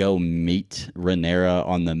he's going to go meet Rhaenyra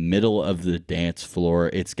on the middle of the dance floor.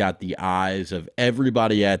 It's got the eyes of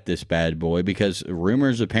everybody at this bad boy because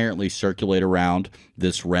rumors apparently circulate around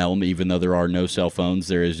this realm, even though there are no cell phones,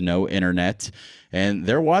 there is no internet. And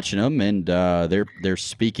they're watching them, and they're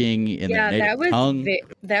speaking in their native tongue.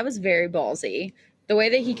 That was very ballsy. The way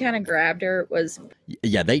that he kind of grabbed her was...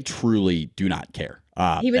 Yeah, they truly do not care.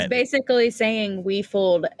 He was basically saying, we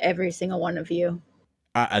fooled every single one of you.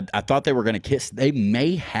 I thought they were going to kiss. They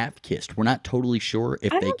may have kissed. We're not totally sure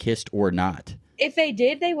if they kissed or not. If they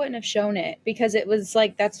did, they wouldn't have shown it because it was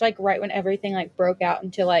like, that's like right when everything like broke out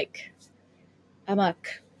into like amok.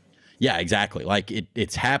 Yeah, exactly. Like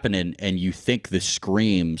it's happening and you think the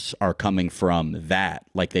screams are coming from that,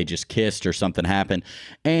 like they just kissed or something happened.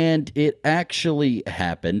 And it actually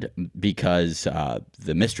happened because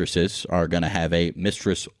the mistresses are going to have a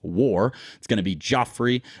mistress war. It's going to be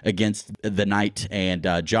Joffrey against the knight, and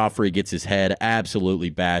Joffrey gets his head absolutely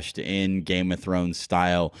bashed in Game of Thrones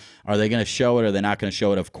style. Are they going to show it? Or are they not going to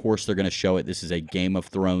show it? Of course they're going to show it. This is a Game of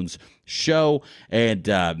Thrones show, and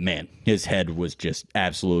man, his head was just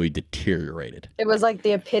absolutely deteriorated. It was like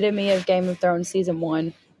the epitome of Game of Thrones season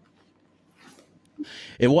 1.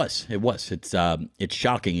 It was. It's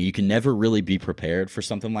shocking. You can never really be prepared for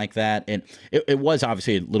something like that. And it was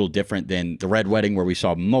obviously a little different than the Red Wedding, where we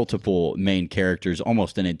saw multiple main characters,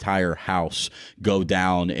 almost an entire house go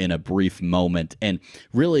down in a brief moment. And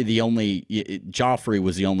really Joffrey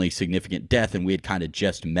was the only significant death, and we had kind of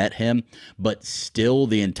just met him. But still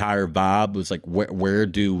the entire vibe was like, where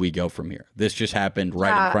do we go from here? This just happened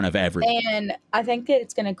right in front of everyone. And I think that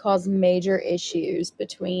it's going to cause major issues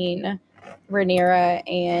between Rhaenyra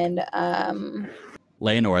and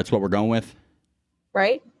Laenor, that's what we're going with,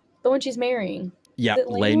 right? The one she's marrying. Yeah,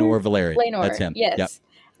 Laenor Velaryon. Laenor, that's him. Yes, yep.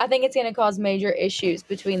 I think it's going to cause major issues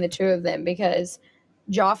between the two of them because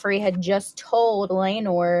Joffrey had just told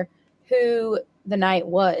Laenor who the knight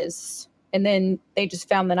was, and then they just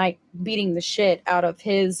found the knight beating the shit out of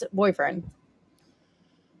his boyfriend.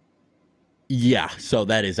 Yeah, so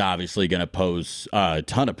that is obviously going to pose a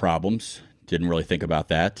ton of problems. Didn't really think about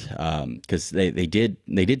that because they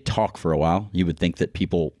did talk for a while. You would think that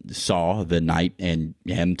people saw the knight and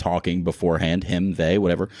him talking beforehand, they,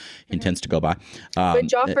 whatever he intends to go by. But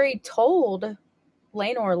Joffrey told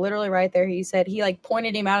Laenor literally right there. He said he like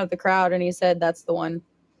pointed him out of the crowd and he said, that's the one.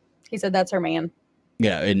 He said, that's her man.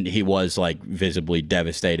 Yeah, and he was like visibly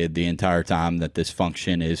devastated the entire time that this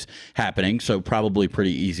function is happening. So probably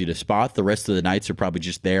pretty easy to spot. The rest of the knights are probably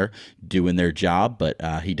just there doing their job, but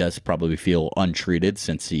he does probably feel untreated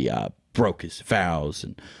since he broke his vows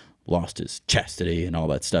and lost his chastity and all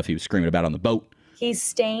that stuff he was screaming about on the boat. He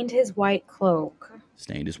stained his white cloak.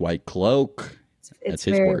 Stained his white cloak. It's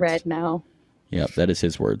very words. Red now. Yep, that is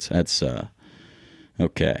his words. That's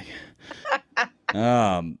okay.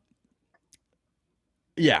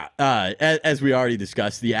 Yeah, as we already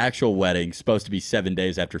discussed, the actual wedding's supposed to be 7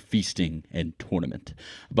 days after feasting and tournament,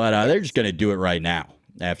 but they're just going to do it right now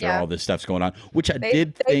after all this stuff's going on, which they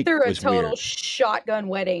think threw was a total weird. Shotgun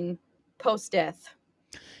wedding post-death.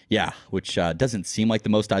 Yeah, which doesn't seem like the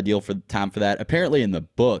most ideal time for that. Apparently, in the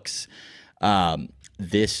books,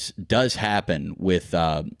 this does happen with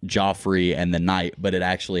Joffrey and the knight, but it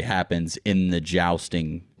actually happens in the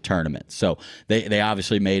jousting tournament. So they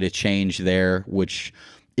obviously made a change there, which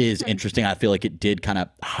is interesting. I feel like it did kind of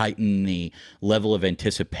heighten the level of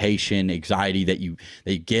anticipation, anxiety that you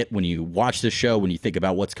get when you watch the show, when you think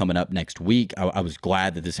about what's coming up next week. I was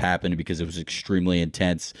glad that this happened because it was extremely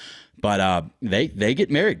intense. But they get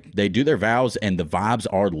married. They do their vows, and the vibes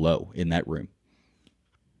are low in that room.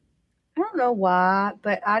 I don't know why,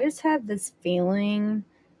 but I just have this feeling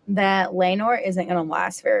that Laenor isn't going to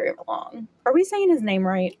last very long. Are we saying his name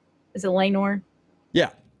right? Is it Laenor? Yeah.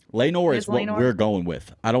 Laenor is what we're going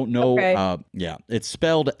with. I don't know. Okay. Yeah. It's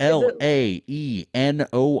spelled Laenor.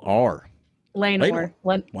 Laenor.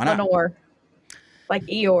 Why not? Laenor. Like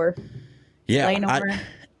Eeyore. Yeah. Laenor.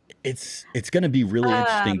 It's going to be really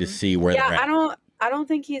interesting to see where they're at. I don't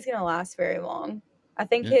think he's going to last very long. I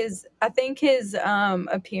think his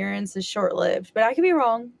appearance is short-lived, but I could be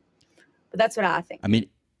wrong. But that's what I think. I mean,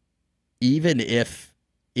 even if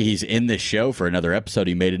he's in this show for another episode,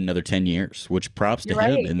 he made it another 10 years, which props to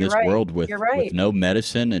him in this world with no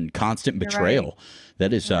medicine and constant betrayal.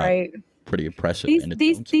 That is pretty impressive.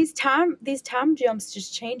 These time jumps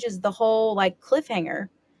just changes the whole like cliffhanger.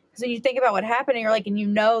 Because when you think about what happened, and you're like, and you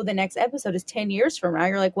know the next episode is 10 years from now,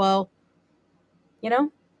 you're like, well, you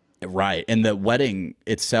know. Right. And the wedding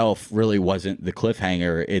itself really wasn't the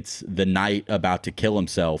cliffhanger. It's the knight about to kill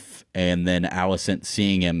himself and then Alicent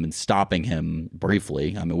seeing him and stopping him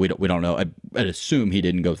briefly. I mean, we don't know. I'd assume he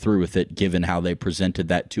didn't go through with it given how they presented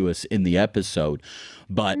that to us in the episode.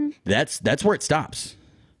 But that's where it stops.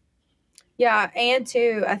 Yeah, and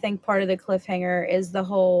too, I think part of the cliffhanger is the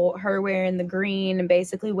whole her wearing the green and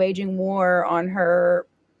basically waging war on her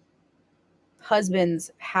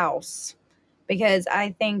husband's house. Because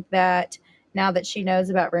I think that now that she knows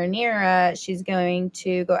about Rhaenyra, she's going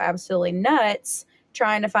to go absolutely nuts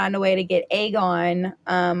trying to find a way to get Aegon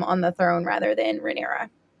on the throne rather than Rhaenyra.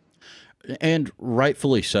 And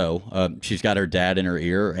rightfully so. She's got her dad in her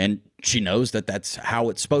ear, and she knows that that's how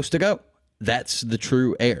it's supposed to go. That's the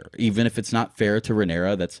true heir. Even if it's not fair to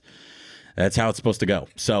Rhaenyra, that's how it's supposed to go.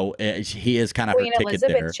 So he is kind of her ticket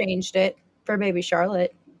Elizabeth there. Changed it for baby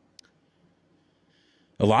Charlotte.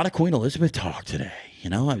 A lot of Queen Elizabeth talk today.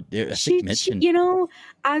 You know, I mentioned. You know,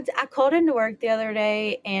 I called into work the other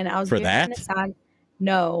day and I was for that.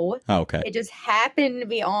 No. Oh, okay. It just happened to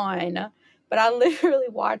be on, but I literally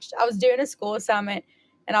watched. I was doing a school assignment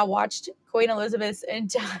and I watched Queen Elizabeth's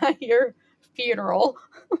entire funeral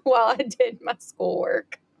while I did my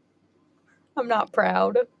schoolwork. I'm not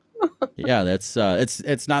proud. Yeah, that's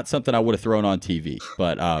it's not something I would have thrown on TV,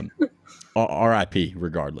 but R.I.P.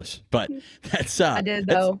 regardless. But that's I did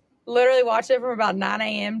though. Literally watched it from about 9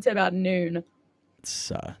 a.m. to about noon.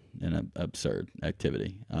 It's an absurd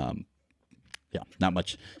activity. Yeah, not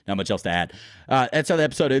much else to add. That's how the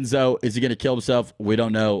episode ends, though. Is he going to kill himself? We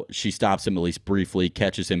don't know. She stops him, at least briefly,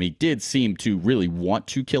 catches him. He did seem to really want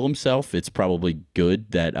to kill himself. It's probably good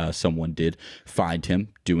that someone did find him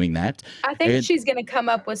doing that. I think she's going to come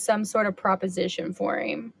up with some sort of proposition for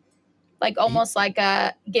him. Like almost like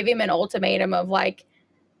give him an ultimatum of like,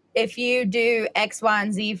 if you do X, Y,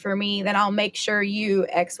 and Z for me, then I'll make sure you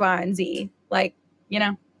X, Y, and Z. Like, you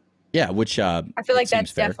know? Yeah, which I feel like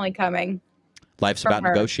that's definitely coming. Life's about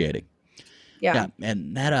negotiating. Yeah,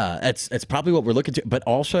 and that's probably what we're looking to. But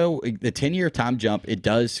also, the 10-year time jump, it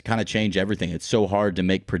does kind of change everything. It's so hard to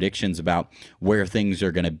make predictions about where things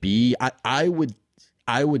are going to be. I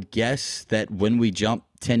would guess that when we jump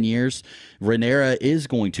 10 years, Rhaenyra is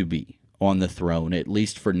going to be on the throne, at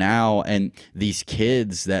least for now. And these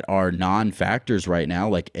kids that are non-factors right now,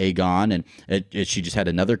 like Aegon, and she just had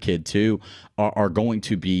another kid too, are going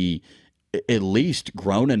to be at least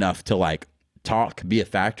grown enough to like talk, be a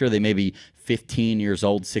factor. They may be 15 years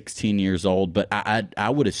old, 16 years old, but I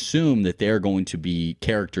would assume that they're going to be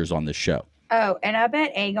characters on the show. Oh, and I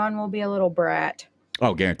bet Aegon will be a little brat.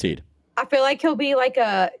 Oh, guaranteed. I feel like he'll be like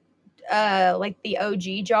the OG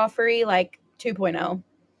Joffrey, like 2.0.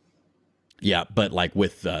 Yeah, but like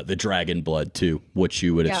with the dragon blood too, which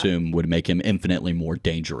you would assume would make him infinitely more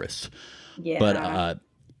dangerous. Yeah. But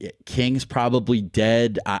King's probably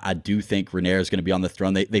dead. I do think Rhaenyra is going to be on the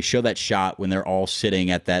throne. They show that shot when they're all sitting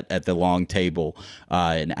at the long table,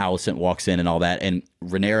 and Alicent walks in and all that. And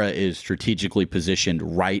Rhaenyra is strategically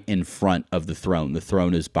positioned right in front of the throne. The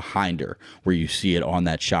throne is behind her, where you see it on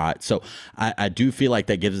that shot. So I do feel like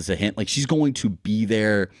that gives us a hint. Like she's going to be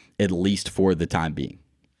there at least for the time being.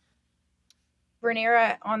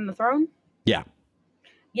 Rhaenyra on the throne? Yeah.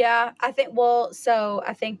 Yeah, I think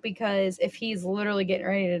because if he's literally getting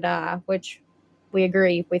ready to die, which we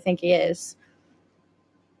agree, we think he is,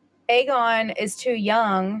 Aegon is too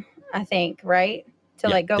young, I think, right? To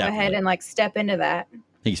go definitely ahead and step into that. I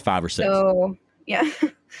think he's 5 or 6. So, yeah.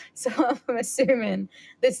 So I'm assuming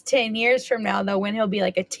this 10 years from now, though, when he'll be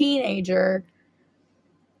like a teenager,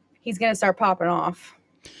 he's going to start popping off.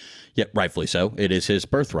 Yeah, rightfully so. It is his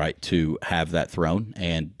birthright to have that throne,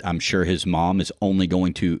 and I'm sure his mom is only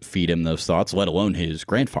going to feed him those thoughts, let alone his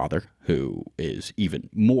grandfather, who is even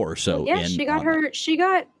more so. Well, yeah,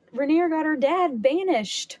 Rhaenyra got her dad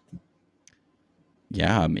banished.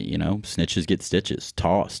 Yeah, I mean, snitches get stitches,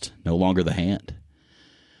 tossed, no longer the hand.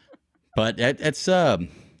 But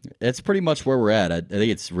it's pretty much where we're at. I think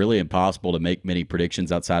it's really impossible to make many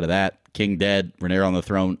predictions outside of that. King dead, Rhaenyra on the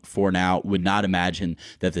throne for now. Would not imagine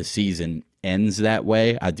that the season ends that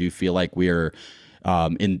way. I do feel like we're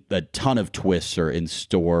in a ton of twists are in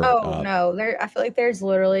store. Oh, no. I feel like there's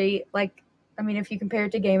literally, if you compare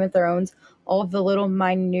it to Game of Thrones, all of the little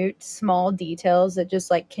minute, small details that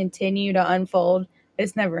just, continue to unfold.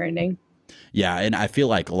 It's never ending. Yeah, and I feel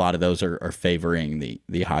like a lot of those are favoring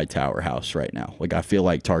the Hightower house right now. Like, I feel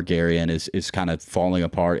like Targaryen is kind of falling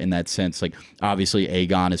apart in that sense. Like, obviously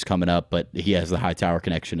Aegon is coming up, but he has the Hightower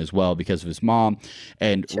connection as well because of his mom.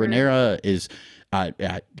 And sure. Rhaenyra is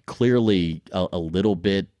clearly a little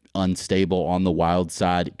bit unstable on the wild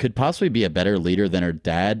side. Could possibly be a better leader than her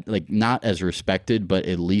dad. Like, not as respected, but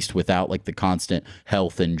at least without the constant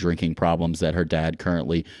health and drinking problems that her dad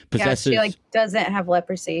currently possesses. Yeah, she doesn't have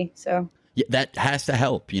leprosy, so... Yeah, that has to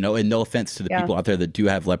help, and no offense to the people out there that do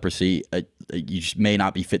have leprosy. You just may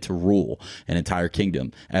not be fit to rule an entire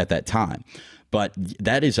kingdom at that time. But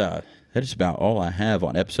that is about all I have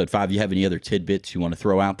on episode 5. You have any other tidbits you want to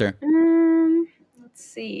throw out there? Let's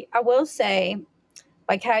see. I will say,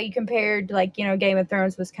 how you compared, Game of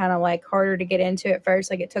Thrones was kind of harder to get into at first.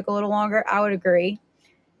 It took a little longer. I would agree.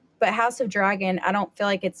 But House of Dragon, I don't feel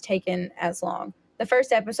like it's taken as long. The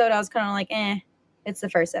first episode, I was kind of it's the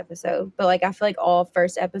first episode. But I feel like all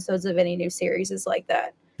first episodes of any new series is like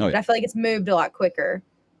that. Oh, yeah. But I feel like it's moved a lot quicker.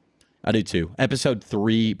 I do too. Episode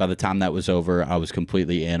 3, by the time that was over, I was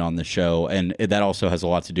completely in on the show. And that also has a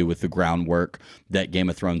lot to do with the groundwork that Game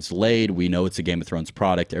of Thrones laid. We know it's a Game of Thrones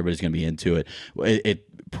product. Everybody's going to be into it.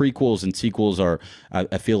 Prequels and sequels are,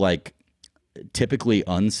 I feel like, typically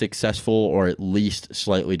unsuccessful or at least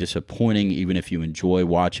slightly disappointing, even if you enjoy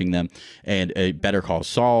watching them. And Better Call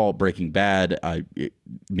Saul, Breaking Bad,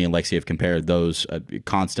 me and Lexi have compared those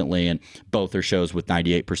constantly, and both are shows with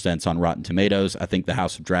 98% on Rotten Tomatoes. I think the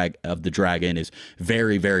House of the Dragon is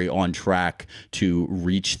very, very on track to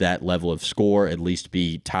reach that level of score, at least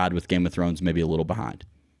be tied with Game of Thrones, maybe a little behind.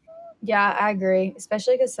 Yeah, I agree,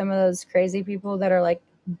 especially because some of those crazy people that are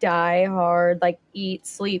die hard, eat,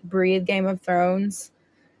 sleep, breathe Game of Thrones.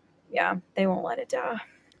 Yeah, they won't let it die.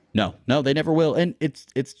 No, they never will. And it's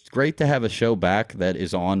great to have a show back that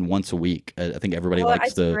is on once a week. I think everybody likes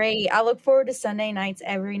it's great. I look forward to Sunday nights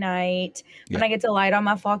every night when I get to light on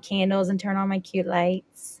my fall candles and turn on my cute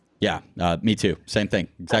lights. Yeah, me too. Same thing.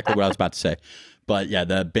 Exactly what I was about to say. But yeah,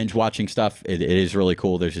 the binge watching stuff, it is really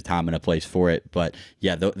cool. There's a time and a place for it. But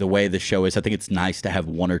yeah, the way the show is, I think it's nice to have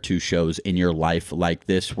 1 or 2 shows in your life like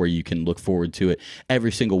this where you can look forward to it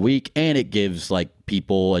every single week. And it gives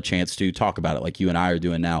people a chance to talk about it like you and I are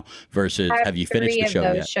doing now versus have you finished the show yet?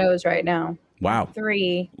 3 of those shows right now. Wow.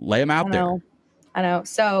 3. Lay them out there. I know.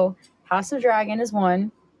 So House of Dragon is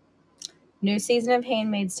 1. New season of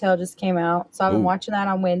Handmaid's Tale just came out. So I've been watching that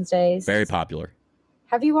on Wednesdays. Very popular.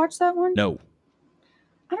 Have you watched that one? No.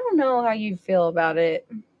 I don't know how you feel about it.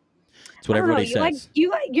 It's what everybody says.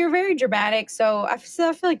 You're very dramatic, so I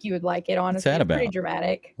feel like you would like it. Honestly, it's pretty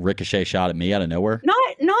dramatic. Ricochet shot at me out of nowhere.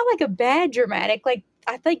 Not like a bad dramatic.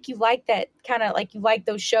 I think you like that kind of you like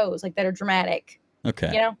those shows that are dramatic.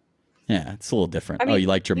 Okay. Yeah, it's a little different. I mean, you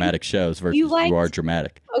like dramatic shows versus you are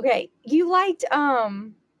dramatic. Okay, you liked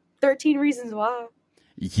 13 Reasons Why.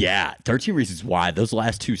 Yeah, 13 Reasons Why. Those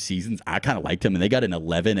last 2 seasons, I kind of liked them, and they got an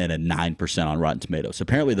 11 and a 9% on Rotten Tomatoes.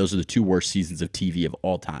 Apparently, those are the 2 worst seasons of TV of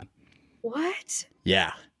all time. What?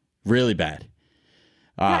 Yeah, really bad.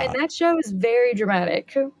 Yeah, and that show is very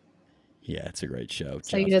dramatic. Yeah, it's a great show.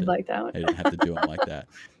 So you did like that one. I didn't have to do it like that.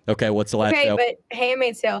 Okay, what's the last show? Okay, but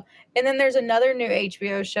Handmaid's Tale. And then there's another new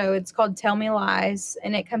HBO show. It's called Tell Me Lies,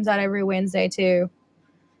 and it comes out every Wednesday, too.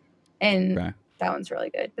 And that one's really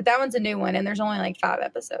good. But that one's a new one, and there's only like 5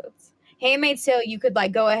 episodes. Handmaid's Tale, you could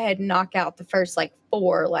like go ahead and knock out the first like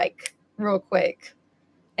 4 like real quick.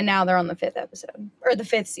 And now they're on the 5th episode, or the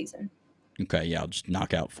 5th season. Okay, yeah, I'll just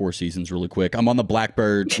knock out 4 seasons really quick. I'm on the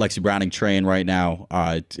Blackbird Lexi Browning train right now.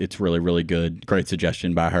 It's really, really good. Great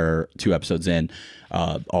suggestion by her. 2 episodes in.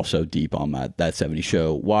 Also deep on my That 70s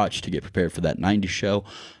Show watch to get prepared for that 90s show.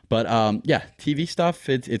 But yeah, TV stuff.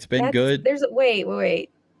 It's been good. Wait.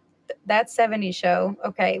 That 70s show.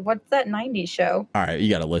 Okay, what's that 90s show? All right, you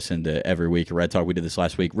got to listen to every week of Red Talk. We did this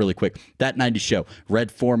last week. Really quick. That 90s show. Red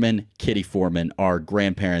Foreman, Kitty Foreman, our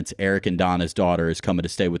grandparents, Eric and Donna's daughter, is coming to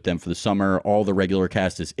stay with them for the summer. All the regular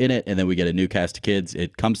cast is in it, and then we get a new cast of kids.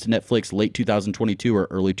 It comes to Netflix late 2022 or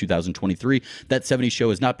early 2023. That 70s show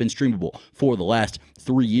has not been streamable for the last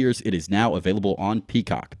 3 years. It is now available on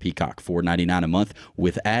Peacock. Peacock, $4.99 a month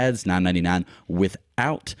with ads, $9.99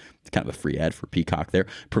 without. It's kind of a free ad for Peacock there.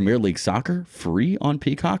 Premier League Soccer, free on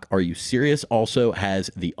Peacock. Are you serious? Also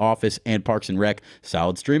has The Office and Parks and Rec.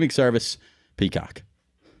 Solid streaming service. Peacock.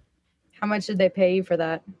 How much did they pay you for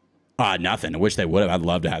that? Nothing. I wish they would have. I'd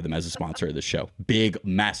love to have them as a sponsor of the show. Big,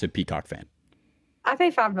 massive Peacock fan. I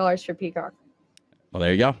pay $5 for Peacock. Well,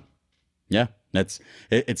 there you go. Yeah,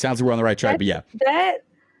 it sounds like we're on the right track, but yeah.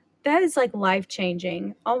 That is like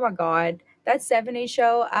life-changing. Oh my God. That 70s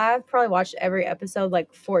show, I've probably watched every episode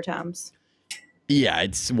like 4 times. Yeah,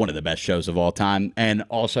 it's one of the best shows of all time. And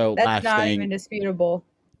also, that's not even disputable.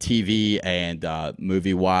 TV and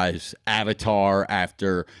movie-wise, Avatar,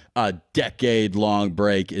 after a decade-long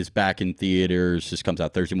break, is back in theaters. This comes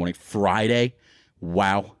out Thursday morning. Friday.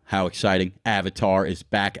 Wow, how exciting. Avatar is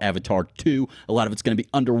back. Avatar 2. A lot of it's going to be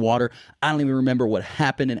underwater. I don't even remember what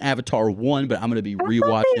happened in Avatar 1, but I'm going to be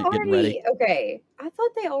rewatching it, getting ready. Okay, I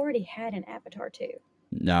thought they already had an Avatar 2.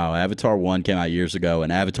 No, Avatar 1 came out years ago,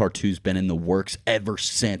 and Avatar 2's been in the works ever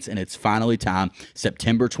since, and it's finally time,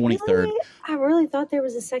 September 23rd. Really? I really thought there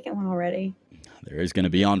was a second one already. There is going to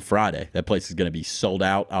be on Friday. That place is going to be sold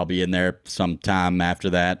out. I'll be in there sometime after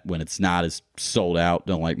that when it's not as sold out.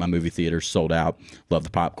 Don't like my movie theaters sold out. Love the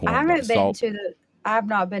popcorn. I've not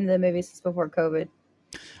been to the movies since before COVID.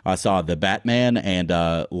 I saw the Batman and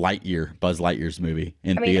Lightyear, Buzz Lightyear's movie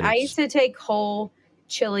in theaters. I used to take whole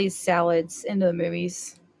Chili's salads into the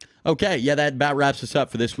movies. Okay, yeah, that about wraps us up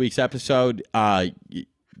for this week's episode.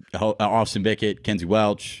 Austin Bickett, Kenzie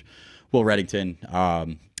Welch, Will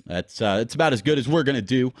Reddington. It's about as good as we're going to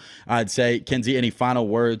do, I'd say. Kenzie, any final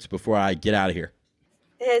words before I get out of here?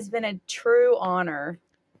 It has been a true honor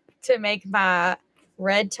to make my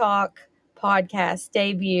Red Talk podcast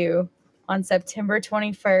debut on September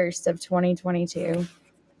 21st of 2022.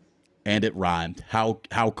 And it rhymed. How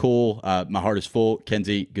cool. My heart is full.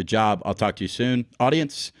 Kenzie, good job. I'll talk to you soon.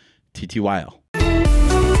 Audience, TTYL.